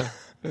of, yeah.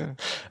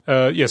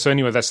 So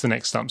anyway, that's the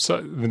next step.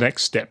 So the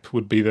next step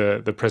would be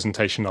the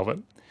presentation of it.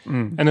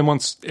 And then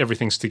once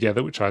everything's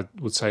together, which I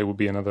would say will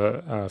be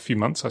another few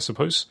months, I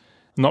suppose.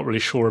 I'm not really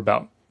sure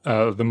about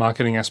the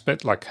marketing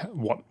aspect, like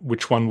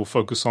which one will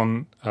focus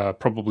on,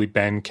 probably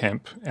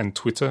Bandcamp and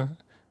Twitter,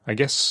 I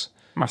guess.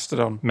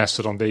 Mastodon,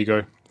 there you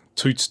go.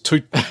 Toot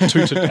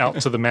it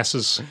out to the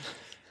masses.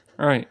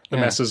 Right. The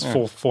masses,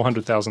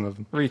 400,000 of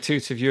them.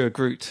 Retweet if you're a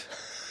Groot.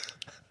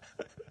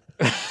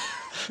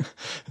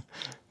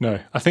 No,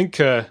 I think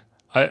I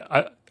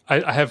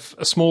have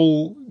a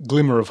small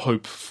glimmer of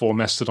hope for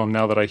Mastodon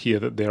now that I hear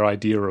that their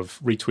idea of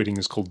retweeting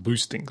is called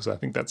boosting, because I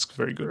think that's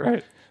very good.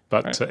 Right.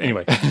 But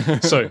anyway,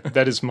 so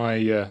that is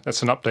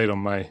that's an update on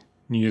my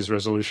New Year's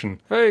resolution.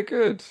 Very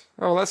good.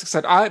 Oh, that's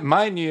exciting.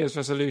 My New Year's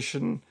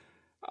resolution...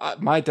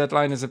 my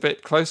deadline is a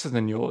bit closer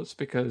than yours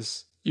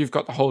because you've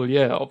got the whole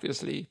year,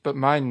 obviously, but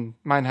mine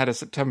had a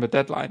September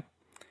deadline,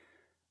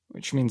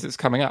 which means it's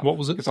coming up. What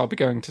was it? Because I'll be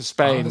going to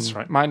Spain. Oh, that's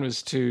right. Mine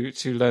was to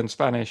learn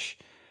Spanish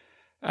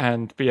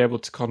and be able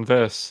to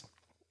converse,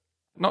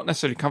 not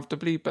necessarily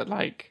comfortably, but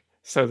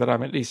so that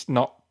I'm at least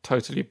not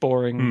totally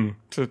boring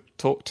to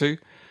talk to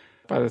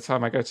by the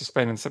time I go to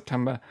Spain in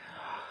September.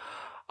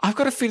 I've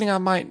got a feeling I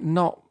might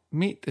not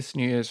meet this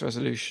New Year's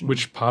resolution.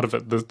 Which part of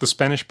it? The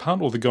Spanish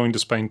part or the going to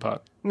Spain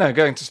part? No,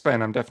 going to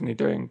Spain I'm definitely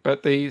doing.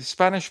 But the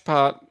Spanish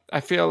part,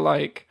 I feel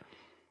like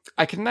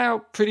I can now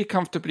pretty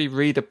comfortably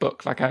read a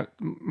book.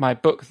 My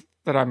book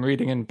that I'm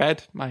reading in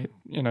bed, my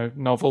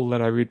novel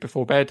that I read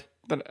before bed,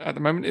 that at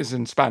the moment is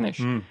in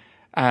Spanish.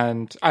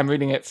 And I'm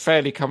reading it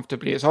fairly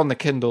comfortably. It's on the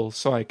Kindle,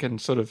 so I can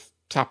sort of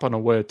tap on a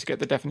word to get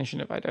the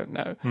definition if I don't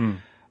know.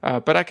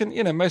 But I can,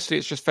 mostly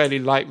it's just fairly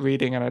light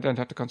reading and I don't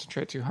have to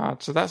concentrate too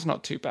hard. So that's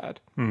not too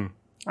bad.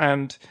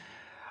 And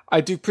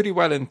I do pretty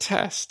well in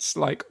tests,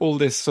 like all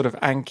this sort of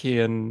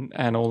Anki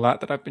and all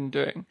that I've been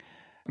doing.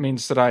 It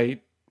means that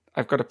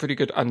I've got a pretty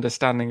good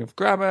understanding of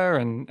grammar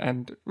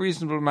and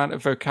reasonable amount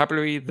of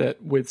vocabulary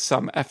that with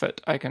some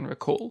effort I can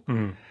recall.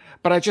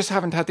 But I just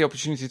haven't had the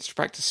opportunity to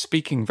practice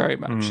speaking very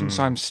much. And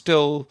so I'm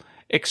still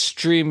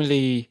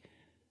extremely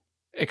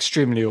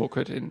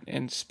awkward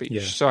in speech.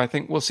 Yeah. So I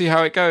think we'll see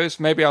how it goes.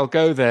 Maybe I'll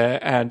go there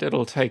and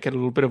it'll take a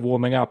little bit of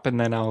warming up and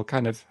then I'll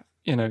kind of,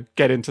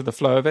 get into the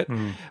flow of it.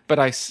 But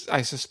I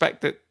suspect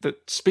that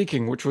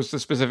speaking, which was the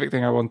specific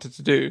thing I wanted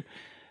to do,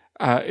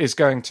 is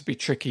going to be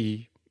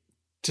tricky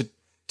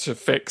to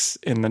fix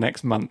in the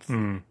next month.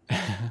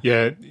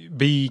 Yeah,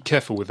 be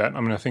careful with that.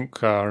 I mean, I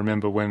think I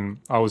remember when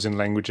I was in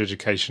language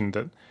education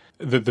that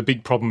the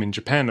big problem in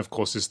Japan, of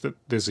course, is that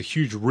there's a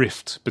huge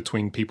rift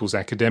between people's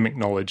academic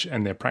knowledge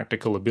and their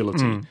practical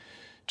ability,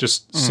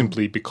 just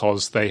simply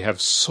because they have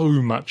so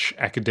much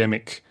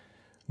academic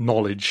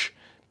knowledge,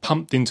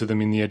 pumped into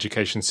them in the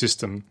education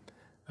system,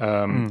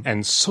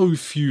 and so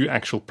few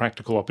actual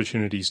practical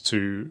opportunities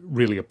to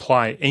really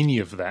apply any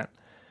of that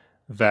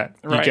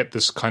you get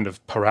this kind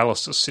of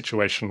paralysis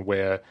situation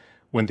where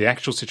when the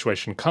actual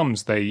situation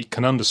comes, they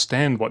can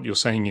understand what you're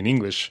saying in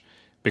English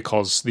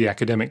because the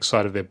academic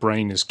side of their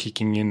brain is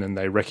kicking in and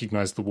they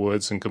recognize the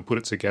words and can put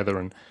it together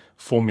and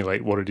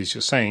formulate what it is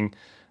you're saying.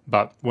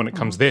 But when it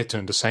comes their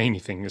turn to say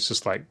anything, it's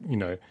just like,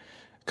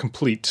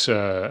 complete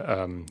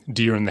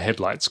deer in the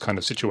headlights kind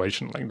of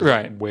situation. Like,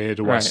 where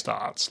do I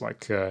start? It's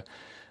like,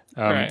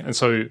 and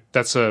so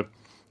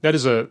that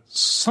is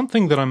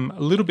something that I'm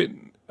a little bit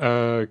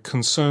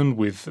concerned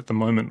with at the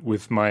moment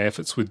with my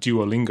efforts with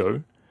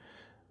Duolingo,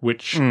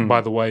 which,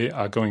 by the way,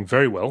 are going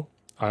very well.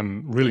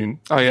 I'm really,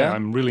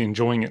 I'm really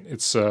enjoying it.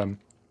 It's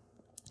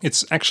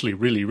actually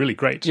really, really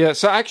great. Yeah.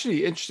 So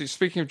actually, interesting.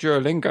 Speaking of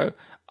Duolingo,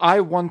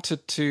 I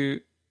wanted to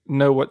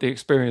know what the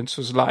experience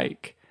was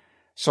like.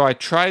 So I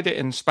tried it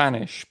in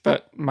Spanish,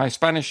 but my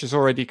Spanish is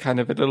already kind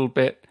of a little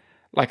bit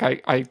like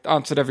I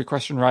answered every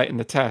question right in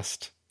the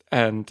test,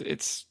 and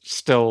it's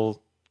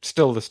still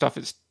the stuff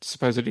it's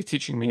supposedly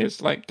teaching me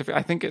is like,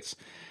 I think it's,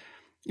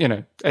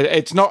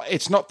 it's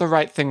not the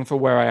right thing for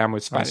where I am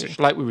with Spanish.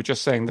 Like we were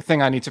just saying, the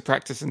thing I need to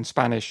practice in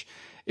Spanish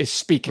is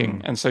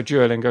speaking. And so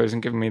Duolingo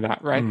isn't giving me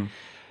that, right?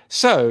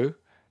 So,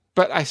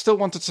 but I still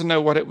wanted to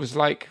know what it was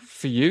like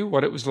for you,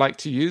 what it was like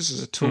to use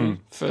as a tool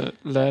for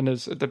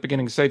learners at the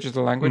beginning stages of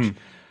the language.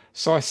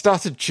 So I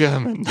started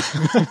German.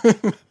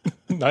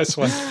 Nice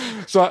one.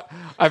 So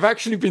I've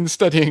actually been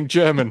studying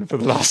German for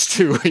the last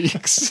 2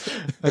 weeks.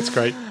 That's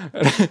great.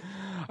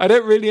 I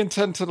don't really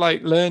intend to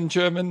learn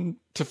German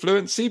to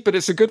fluency, but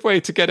it's a good way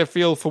to get a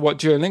feel for what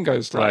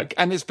Duolingo's like. Right.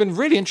 And it's been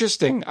really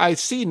interesting. I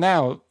see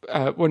now,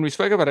 when we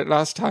spoke about it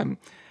last time,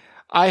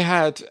 I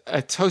had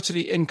a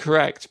totally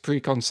incorrect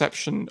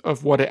preconception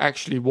of what it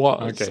actually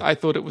was. Okay. I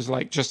thought it was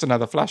like just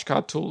another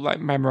flashcard tool like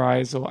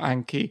Memrise or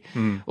Anki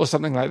or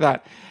something like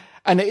that.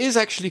 And it is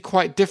actually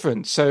quite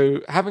different.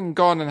 So having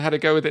gone and had a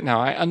go with it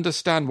now, I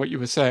understand what you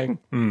were saying.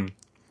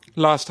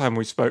 Last time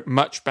we spoke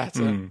much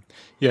better.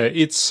 Yeah,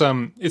 it's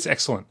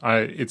excellent.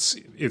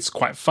 It's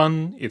quite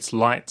fun. It's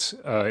light.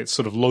 It's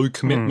sort of low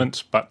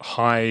commitment but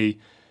high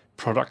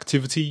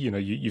productivity.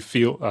 You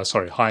feel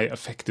high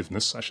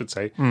effectiveness, I should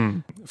say,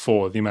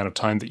 for the amount of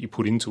time that you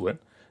put into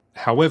it.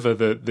 However,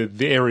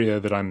 the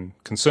area that I'm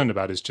concerned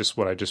about is just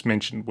what I just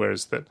mentioned.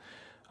 Whereas that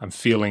I'm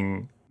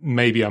feeling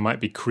maybe I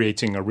might be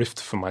creating a rift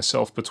for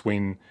myself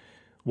between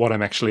what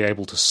I'm actually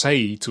able to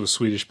say to a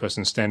Swedish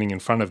person standing in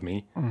front of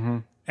me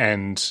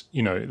and,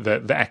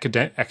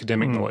 the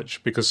academic knowledge.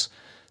 Because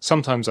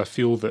sometimes I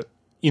feel that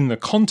in the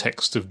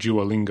context of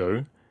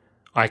Duolingo,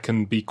 I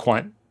can be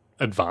quite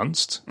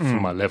advanced for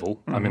my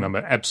level. I mean, I'm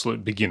an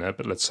absolute beginner,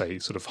 but let's say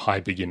sort of high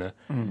beginner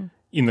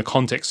in the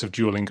context of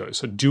Duolingo.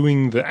 So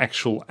doing the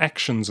actual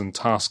actions and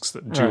tasks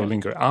that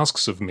Duolingo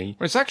asks of me.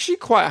 It's actually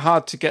quite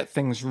hard to get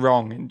things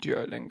wrong in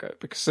Duolingo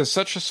because there's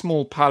such a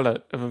small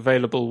palette of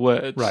available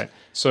words. Right.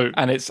 So,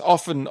 and it's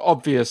often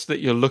obvious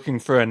that you're looking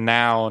for a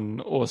noun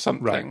or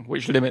something,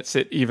 which limits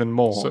it even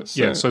more.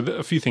 So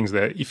a few things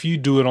there. If you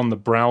do it on the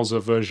browser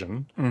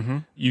version,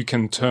 you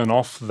can turn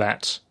off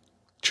that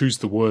choose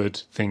the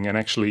word thing and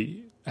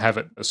actually have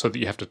it so that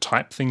you have to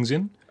type things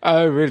in.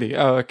 Oh, really?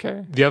 Oh,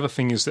 okay. The other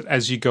thing is that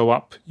as you go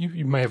up,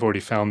 you may have already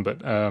found,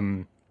 but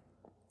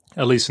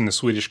at least in the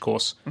Swedish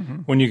course,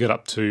 when you get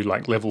up to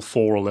like level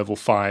 4 or level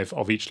 5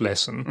 of each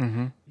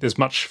lesson, there's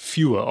much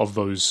fewer of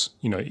those,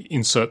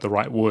 insert the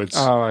right words.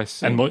 Oh, I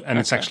see. And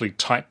it's actually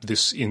type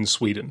this in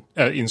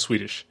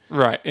Swedish.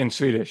 Right, in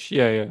Swedish.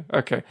 Yeah.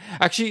 Okay.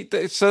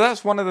 Actually, so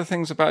that's one of the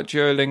things about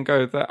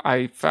Duolingo that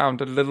I found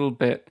a little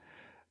bit,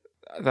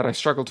 that I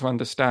struggle to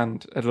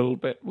understand a little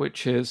bit,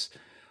 which is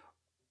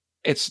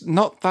it's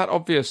not that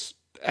obvious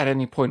at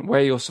any point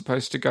where you're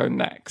supposed to go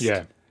next.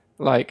 Yeah.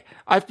 Like,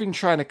 I've been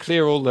trying to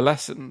clear all the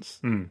lessons.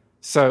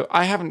 So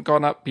I haven't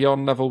gone up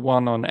beyond level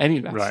 1 on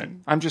any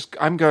lesson. Right.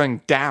 I'm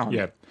going down.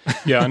 Yeah.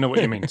 Yeah, I know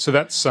what you mean. So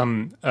that's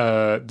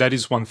that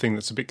is one thing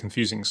that's a bit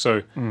confusing.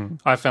 So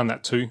I found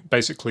that too.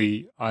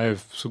 Basically,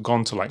 I've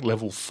gone to like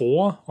level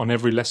 4 on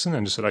every lesson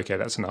and just said, okay,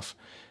 that's enough.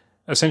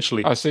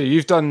 Essentially. Oh, so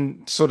you've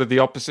done sort of the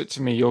opposite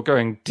to me. You're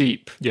going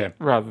deep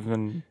rather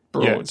than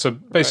broad. Yeah, so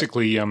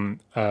basically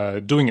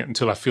doing it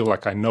until I feel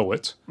like I know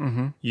it.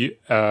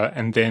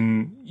 And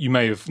then you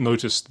may have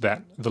noticed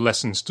that the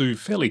lessons do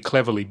fairly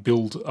cleverly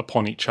build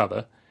upon each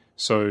other.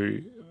 So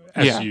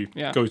as you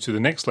go to the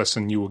next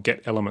lesson, you will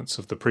get elements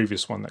of the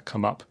previous one that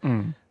come up.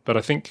 But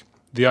I think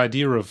the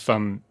idea of,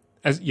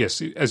 as you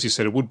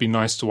said, it would be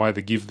nice to either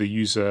give the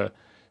user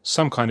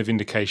some kind of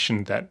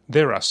indication that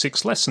there are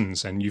 6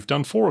 lessons and you've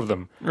done 4 of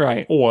them.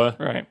 Right. Or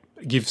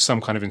give some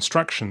kind of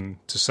instruction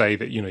to say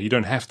that, you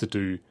don't have to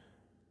do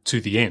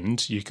to the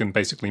end. You can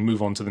basically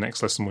move on to the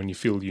next lesson when you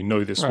feel you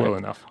know this well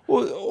enough.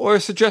 Or a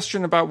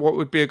suggestion about what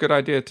would be a good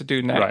idea to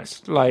do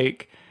next. Right.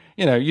 Like,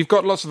 you've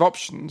got lots of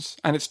options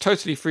and it's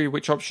totally free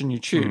which option you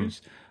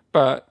choose.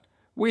 But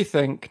we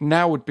think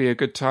now would be a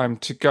good time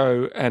to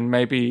go and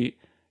maybe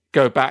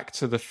go back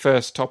to the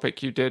first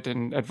topic you did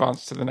and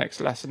advance to the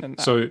next lesson in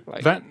that. So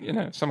that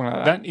something like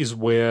that. That is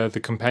where the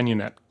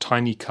companion app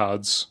Tiny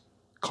Cards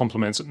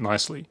complements it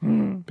nicely,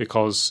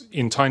 because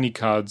in Tiny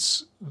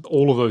Cards,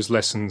 all of those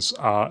lessons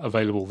are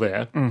available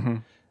there,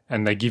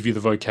 and they give you the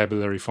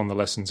vocabulary from the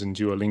lessons in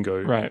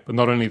Duolingo. Right. But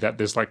not only that,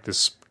 there's like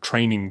this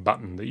training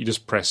button that you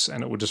just press,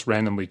 and it will just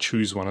randomly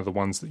choose one of the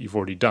ones that you've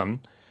already done,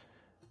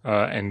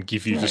 and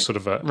give you just sort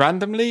of a...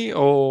 Randomly,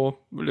 or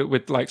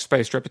with like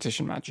spaced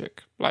repetition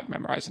magic, like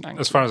memorizing Anki?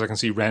 As far as I can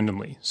see,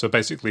 randomly. So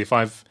basically, if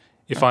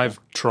I've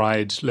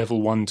tried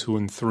level 1, 2,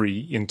 and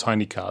 3 in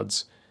Tiny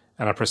Cards,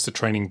 and I press the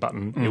training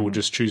button, it will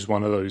just choose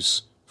one of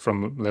those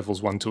from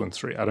levels 1, 2, and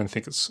 3. I don't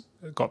think it's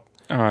got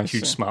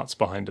huge smarts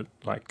behind it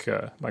like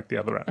the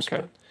other apps. Okay.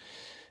 But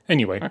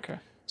anyway,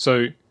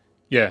 so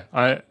yeah,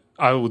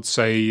 I would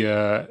say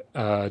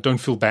don't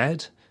feel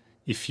bad.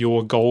 If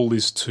your goal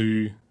is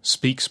to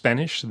speak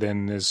Spanish,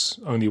 then there's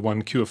only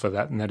one cure for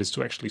that, and that is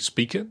to actually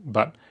speak it.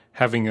 But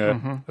having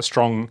a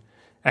strong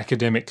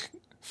academic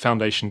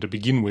foundation to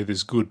begin with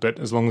is good, but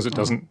as long as it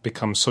doesn't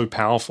become so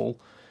powerful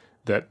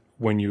that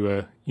when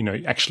you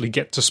actually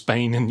get to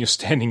Spain and you're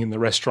standing in the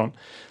restaurant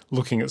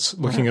looking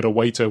at a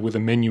waiter with a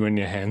menu in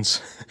your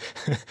hands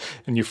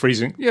and you're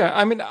freezing. Yeah,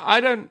 I mean, I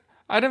don't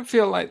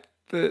feel like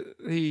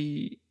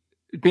the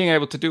being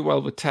able to do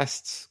well with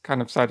tests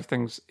kind of side of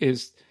things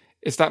is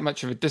that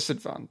much of a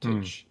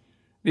disadvantage.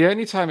 The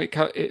only time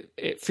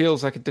it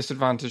feels like a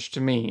disadvantage to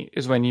me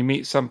is when you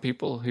meet some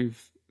people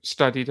who've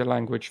studied a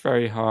language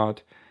very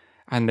hard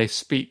and they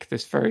speak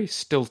this very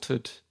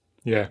stilted,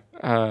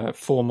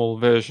 formal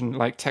version,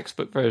 like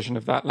textbook version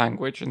of that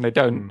language, and they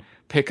don't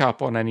pick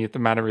up on any of the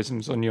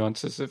mannerisms or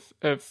nuances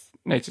of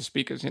native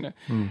speakers,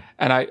 And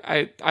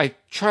I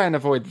try and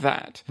avoid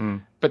that.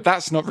 But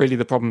that's not really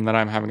the problem that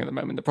I'm having at the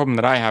moment. The problem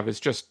that I have is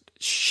just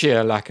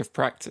sheer lack of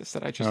practice,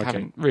 that I just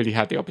haven't really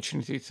had the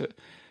opportunity to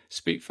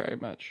speak very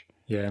much.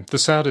 Yeah, the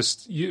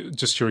saddest,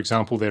 just your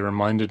example there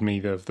reminded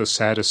me of the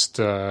saddest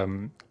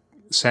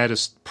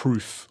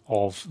proof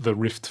of the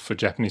rift for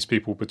Japanese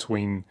people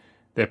between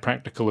their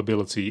practical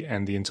ability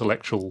and the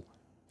intellectual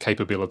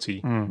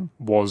capability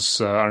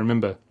was, I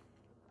remember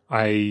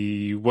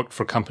I worked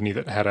for a company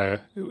that had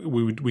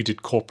we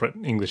did corporate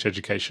English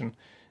education,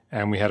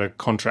 and we had a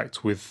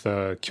contract with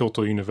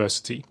Kyoto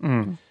University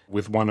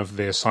with one of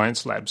their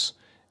science labs.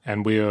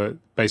 And we were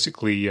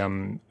basically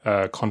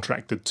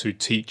contracted to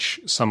teach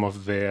some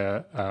of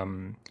their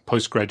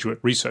postgraduate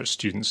research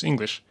students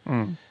English.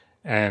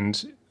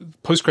 And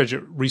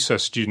postgraduate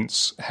research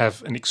students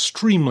have an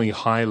extremely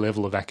high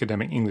level of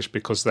academic English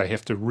because they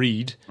have to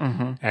read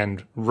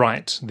and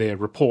write their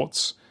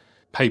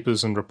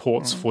papers and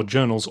reports for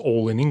journals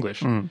all in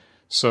English.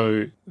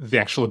 So the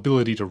actual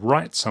ability to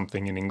write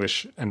something in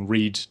English and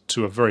read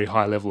to a very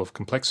high level of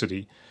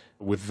complexity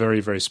with very,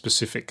 very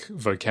specific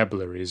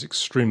vocabulary is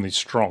extremely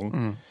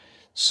strong.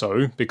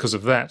 So, because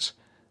of that,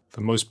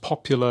 the most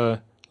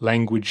popular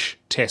language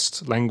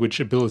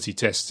ability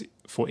test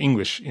for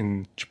English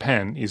in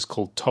Japan is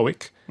called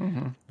TOEIC,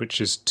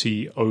 which is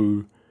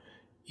TOEIC,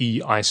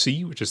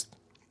 which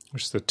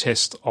is the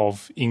test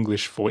of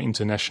English for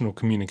international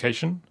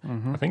communication,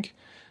 I think.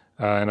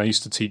 And I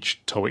used to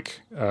teach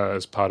TOEIC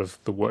as part of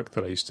the work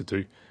that I used to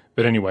do.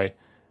 But anyway,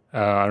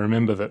 I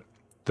remember that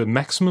the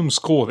maximum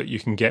score that you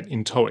can get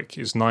in TOEIC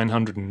is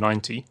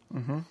 990.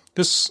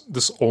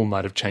 This all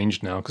might have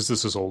changed now because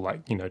this is all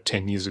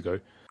 10 years ago.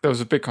 There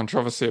was a big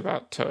controversy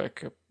about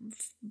TOEIC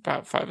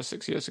about 5 or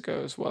 6 years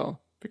ago as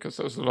well, because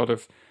there was a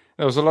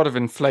lot of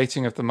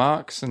inflating of the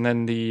marks, and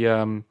then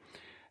the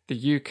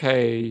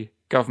UK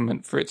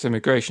government, for its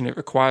immigration, it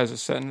requires a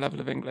certain level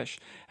of English,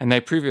 and they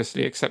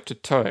previously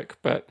accepted TOEIC,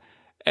 but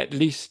at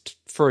least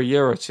for a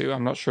year or two,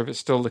 I'm not sure if it's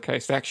still the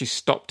case, they actually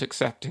stopped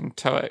accepting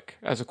TOEIC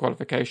as a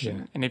qualification.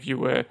 Yeah. And if you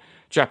were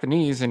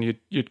Japanese and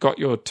you'd got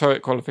your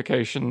TOEIC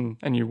qualification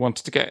and you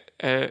wanted to get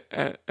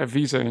a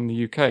visa in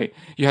the UK,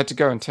 you had to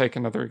go and take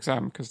another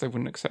exam because they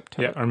wouldn't accept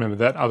TOEIC. Yeah, I remember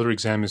that other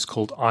exam is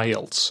called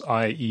IELTS,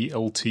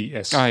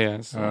 IELTS. Ah,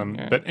 yes.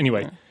 But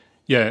anyway,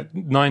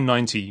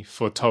 990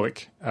 for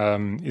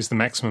TOEIC is the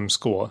maximum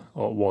score,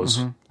 or it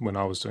was when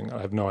I was doing it.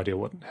 I have no idea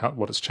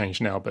what it's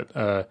changed now, but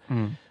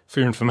for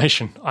your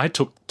information, I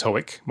took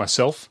TOEIC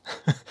myself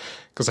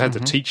because I had to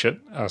teach it,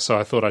 so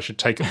I thought I should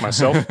take it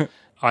myself.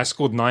 I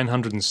scored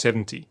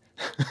 970.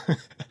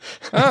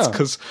 That's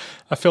because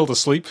I fell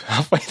asleep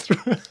halfway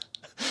through.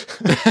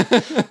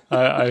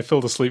 I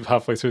fell asleep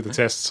halfway through the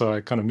test, so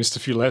I kind of missed a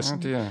few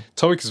lessons.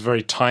 TOEIC is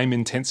very time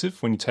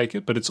intensive when you take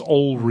it, but it's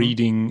all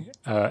reading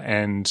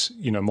and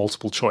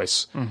multiple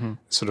choice,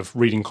 sort of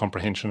reading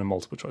comprehension and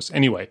multiple choice.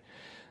 Anyway,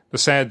 the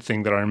sad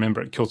thing that I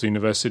remember at Kyoto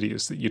University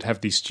is that you'd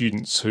have these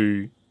students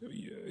who,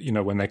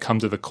 when they come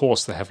to the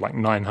course, they have like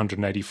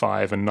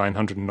 985 and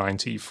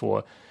 990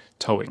 for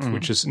TOEIC,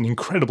 which is an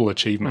incredible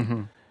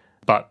achievement.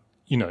 But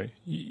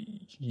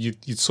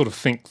you'd sort of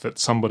think that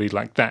somebody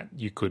like that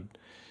you could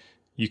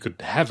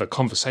have a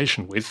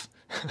conversation with,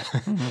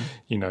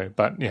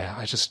 But yeah,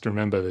 I just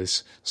remember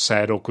these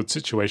sad, awkward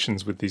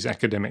situations with these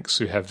academics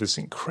who have this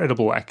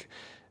incredible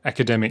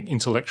academic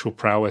intellectual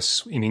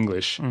prowess in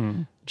English,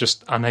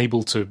 just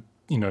unable to,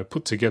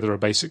 put together a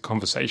basic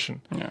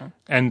conversation. Yeah.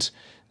 And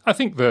I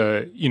think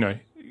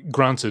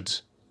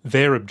granted,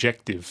 their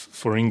objective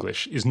for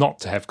English is not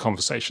to have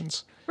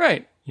conversations.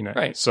 Right.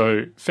 Right.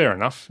 So fair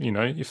enough.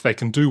 If they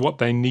can do what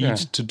they need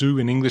to do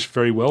in English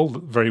very well,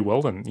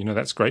 then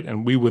that's great.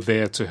 And we were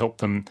there to help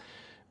them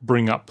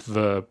bring up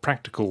the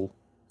practical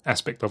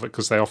aspect of it,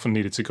 because they often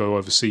needed to go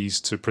overseas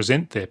to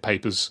present their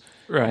papers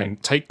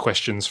and take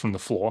questions from the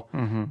floor.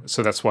 Mm-hmm.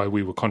 So that's why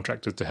we were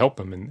contracted to help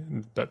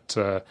them. But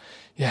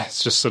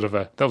it's just sort of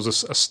that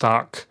was a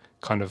stark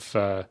kind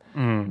of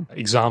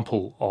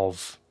example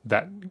of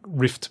that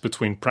rift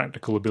between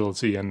practical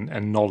ability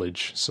and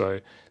knowledge.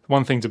 So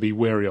one thing to be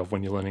wary of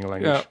when you're learning a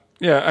language.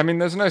 Yeah. I mean,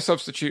 there's no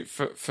substitute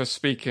for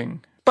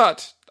speaking.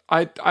 But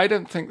I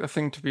don't think the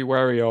thing to be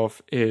wary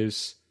of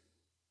is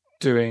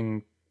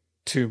doing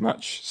too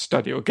much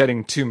study or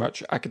getting too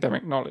much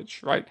academic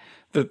knowledge, right?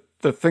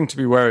 The thing to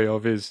be wary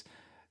of is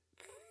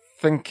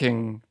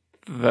thinking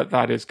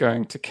that is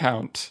going to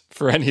count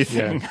for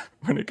anything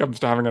when it comes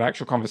to having an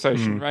actual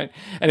conversation, right?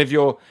 And if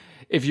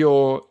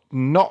you're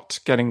not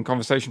getting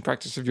conversation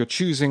practice, if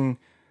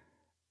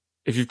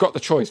you've got the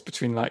choice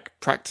between like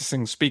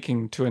practicing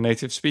speaking to a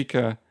native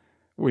speaker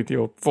with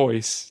your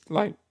voice,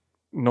 like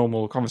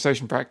normal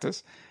conversation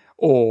practice,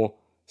 or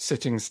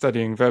sitting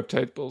studying verb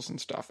tables and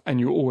stuff, and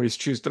you always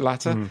choose the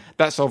latter,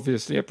 that's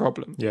obviously a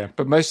problem. Yeah.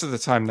 But most of the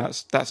time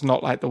that's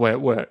not like the way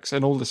it works.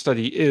 And all the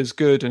study is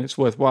good and it's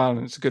worthwhile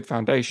and it's a good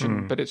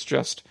foundation, but it's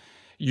just,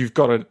 you've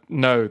got to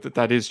know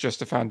that is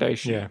just a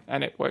foundation,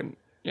 and it won't,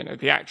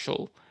 the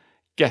actual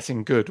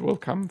getting good will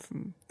come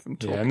from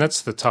talking. Yeah, and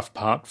that's the tough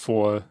part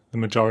for the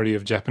majority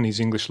of Japanese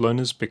English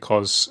learners,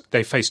 because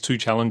they face two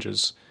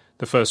challenges.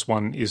 The first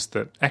one is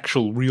that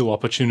actual real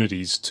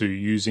opportunities to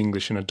use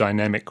English in a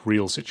dynamic,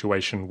 real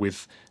situation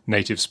with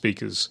native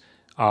speakers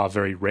are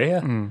very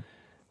rare.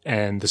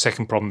 And the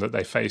second problem that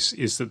they face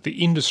is that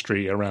the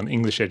industry around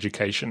English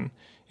education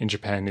in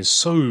Japan is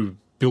so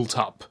built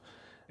up.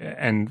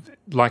 And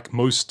like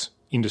most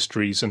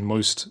industries and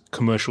most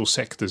commercial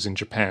sectors in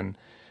Japan,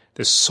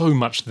 there's so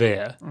much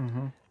there.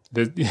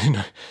 That,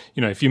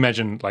 if you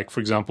imagine, like, for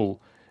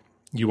example,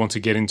 you want to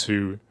get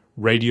into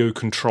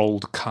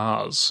radio-controlled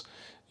cars,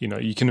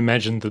 you can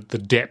imagine the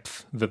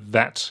depth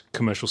that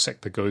commercial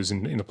sector goes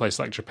in a place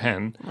like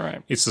Japan.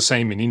 Right. It's the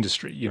same in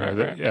industry,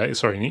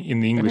 in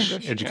the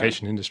English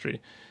education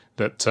industry,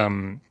 that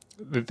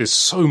there's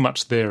so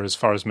much there as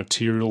far as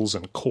materials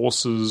and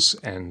courses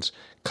and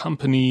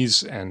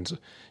companies and,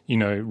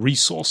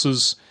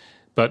 resources,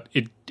 but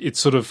it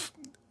sort of,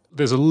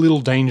 there's a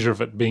little danger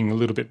of it being a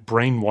little bit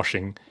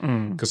brainwashing,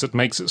 because it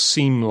makes it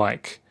seem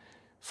like,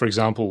 for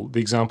example, the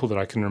example that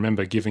I can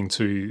remember giving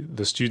to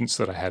the students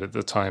that I had at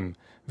the time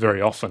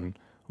very often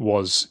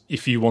was,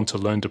 if you want to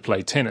learn to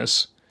play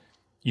tennis,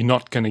 you're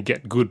not going to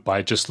get good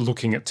by just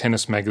looking at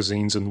tennis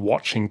magazines and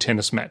watching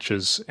tennis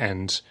matches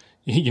and,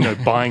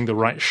 buying the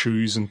right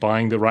shoes and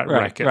buying the right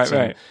rackets.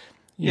 Right.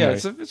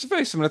 It's a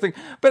very similar thing.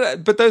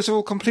 But those are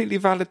all completely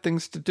valid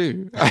things to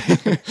do.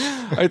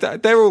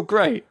 They're all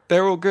great.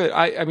 They're all good.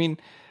 I mean,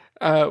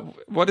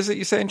 what is it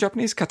you say in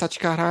Japanese? Katachi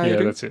kara Yeah,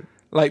 iru? that's it.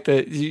 Like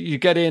you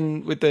get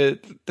in with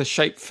the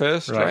shape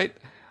first, right?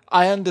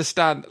 I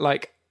understand,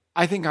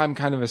 I think I'm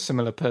kind of a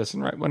similar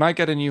person, right? When I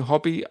get a new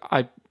hobby,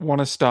 I want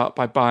to start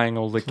by buying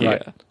all the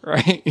gear,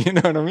 right? You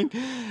know what I mean?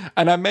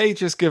 And I may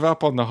just give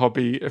up on the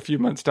hobby a few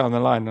months down the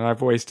line and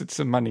I've wasted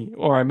some money,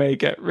 or I may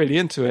get really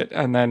into it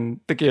and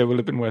then the gear will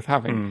have been worth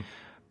having.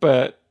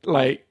 But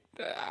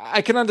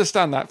I can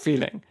understand that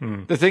feeling.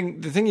 The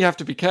thing you have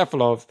to be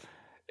careful of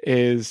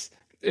is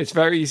it's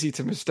very easy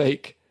to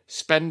mistake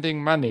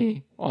spending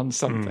money on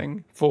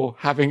something for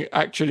having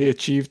actually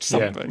achieved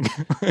something.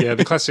 Yeah,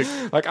 the classic.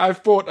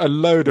 I've bought a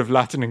load of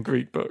Latin and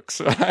Greek books.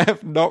 I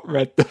have not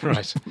read them.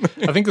 Right.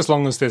 I think as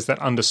long as there's that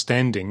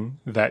understanding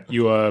that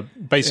you are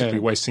basically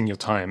wasting your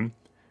time,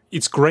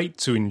 it's great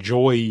to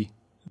enjoy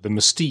the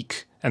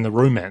mystique and the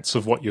romance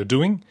of what you're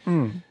doing.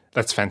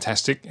 That's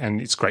fantastic,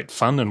 and it's great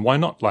fun. And why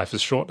not? Life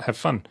is short. Have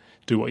fun.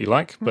 Do what you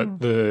like.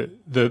 But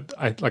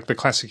the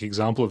classic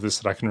example of this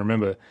that I can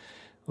remember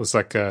was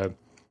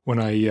when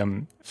I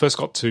first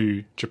got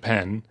to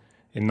Japan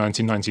in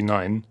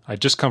 1999, I'd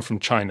just come from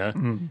China,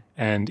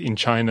 and in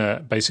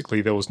China,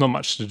 basically, there was not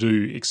much to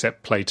do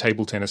except play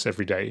table tennis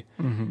every day.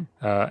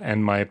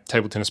 And my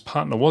table tennis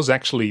partner was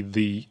actually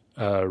the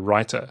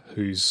writer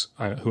who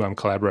I'm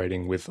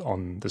collaborating with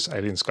on this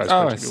Alien Skies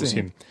project. It was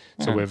him.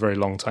 So we're very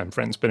long-time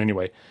friends. But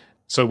anyway,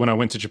 so when I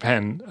went to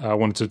Japan, I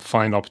wanted to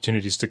find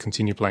opportunities to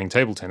continue playing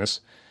table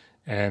tennis,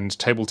 and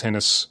table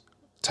tennis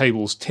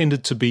tables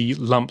tended to be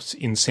lumped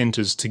in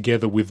centres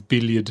together with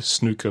billiard,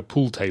 snooker,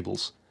 pool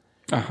tables.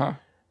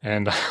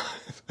 And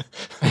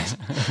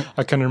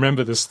I can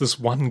remember this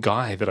one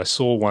guy that I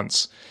saw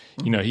once.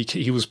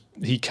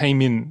 He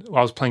came in.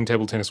 I was playing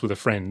table tennis with a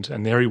friend,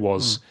 and there he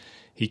was.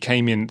 He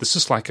came in. This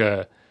is like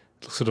a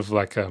sort of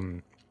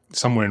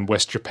somewhere in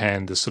West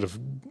Japan. This sort of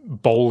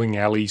bowling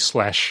alley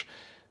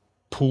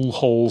 / pool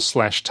hall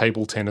 /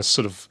 table tennis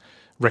sort of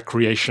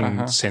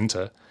recreation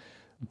centre.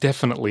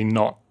 definitely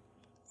not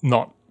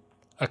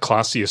a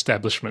classy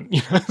establishment.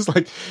 It's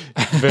like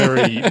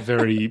very,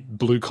 very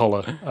blue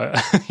collar.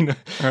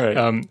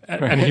 Right.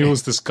 And he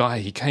was this guy.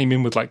 He came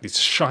in with like these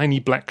shiny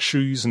black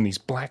shoes and these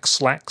black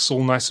slacks,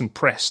 all nice and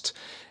pressed,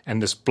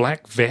 and this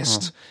black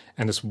vest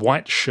and this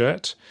white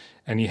shirt.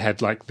 And he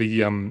had like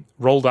the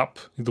rolled up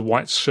the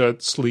white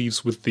shirt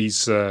sleeves with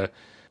these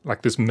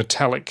like this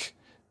metallic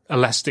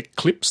elastic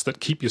clips that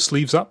keep your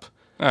sleeves up.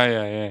 Oh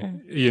yeah.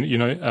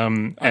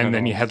 And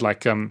then he had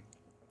like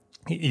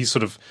he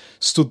sort of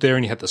stood there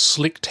and he had the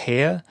slicked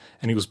hair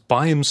and he was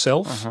by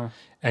himself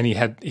and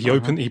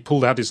he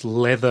pulled out his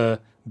leather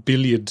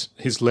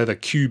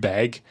cue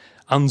bag,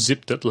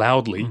 unzipped it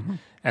loudly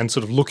and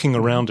sort of looking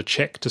around to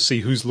check to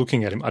see who's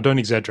looking at him. I don't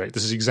exaggerate.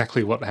 This is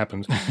exactly what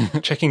happened.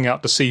 Checking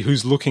out to see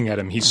who's looking at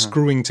him. He's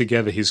screwing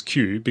together his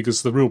cue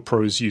because the real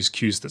pros use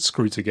cues that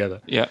screw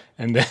together. Yeah.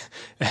 And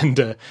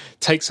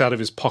takes out of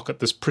his pocket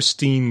this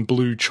pristine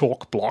blue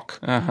chalk block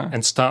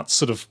and starts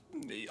sort of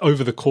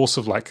over the course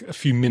of like a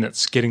few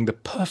minutes getting the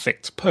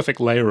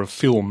perfect layer of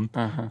film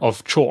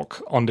of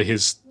chalk onto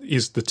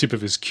the tip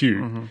of his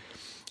cue.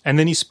 And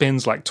then he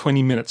spends like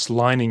 20 minutes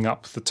lining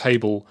up the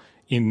table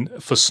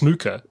for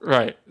snooker.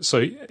 Right.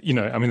 So,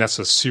 that's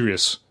a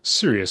serious,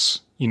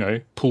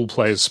 pool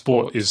player's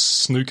sport is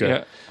snooker.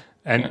 Yeah.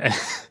 And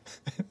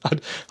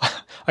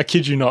I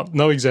kid you not,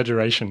 no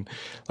exaggeration.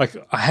 Like,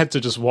 I had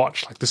to just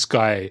watch, like, this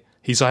guy,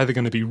 he's either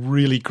going to be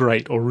really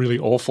great or really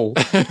awful.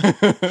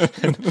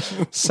 And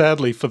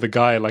sadly for the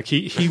guy, like,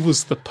 he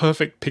was the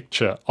perfect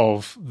picture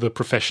of the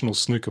professional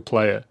snooker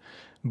player.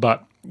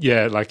 But,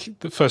 yeah, like,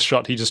 the first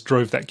shot, he just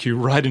drove that cue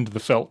right into the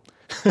felt.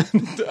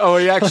 Oh,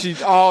 he actually...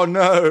 Oh,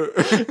 no.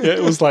 Yeah,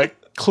 it was, like,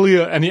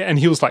 clear, and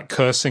he was, like,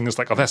 cursing. It's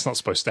like, oh, that's not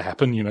supposed to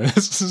happen,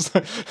 This is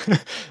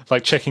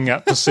like checking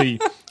out to see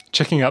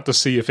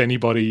if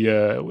anybody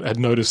had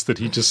noticed that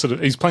he just sort of...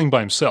 He's playing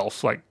by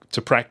himself, like,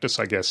 to practice,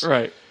 I guess.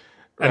 Right.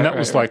 And that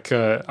was like...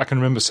 I can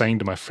remember saying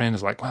to my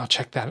friend, like, wow,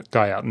 check that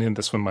guy out. And then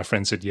that's when my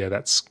friend said, yeah,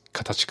 that's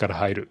katachi kara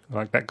hairu.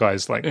 Like, that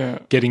guy's,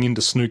 like, getting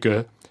into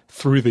snooker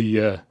through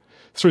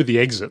the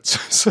exits,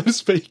 so to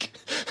speak.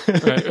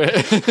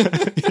 Right.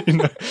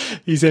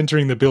 He's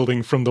entering the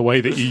building from the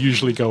way that you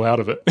usually go out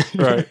of it.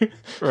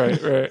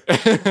 Right.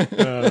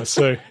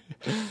 So,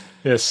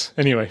 yes.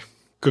 Anyway,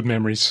 good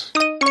memories.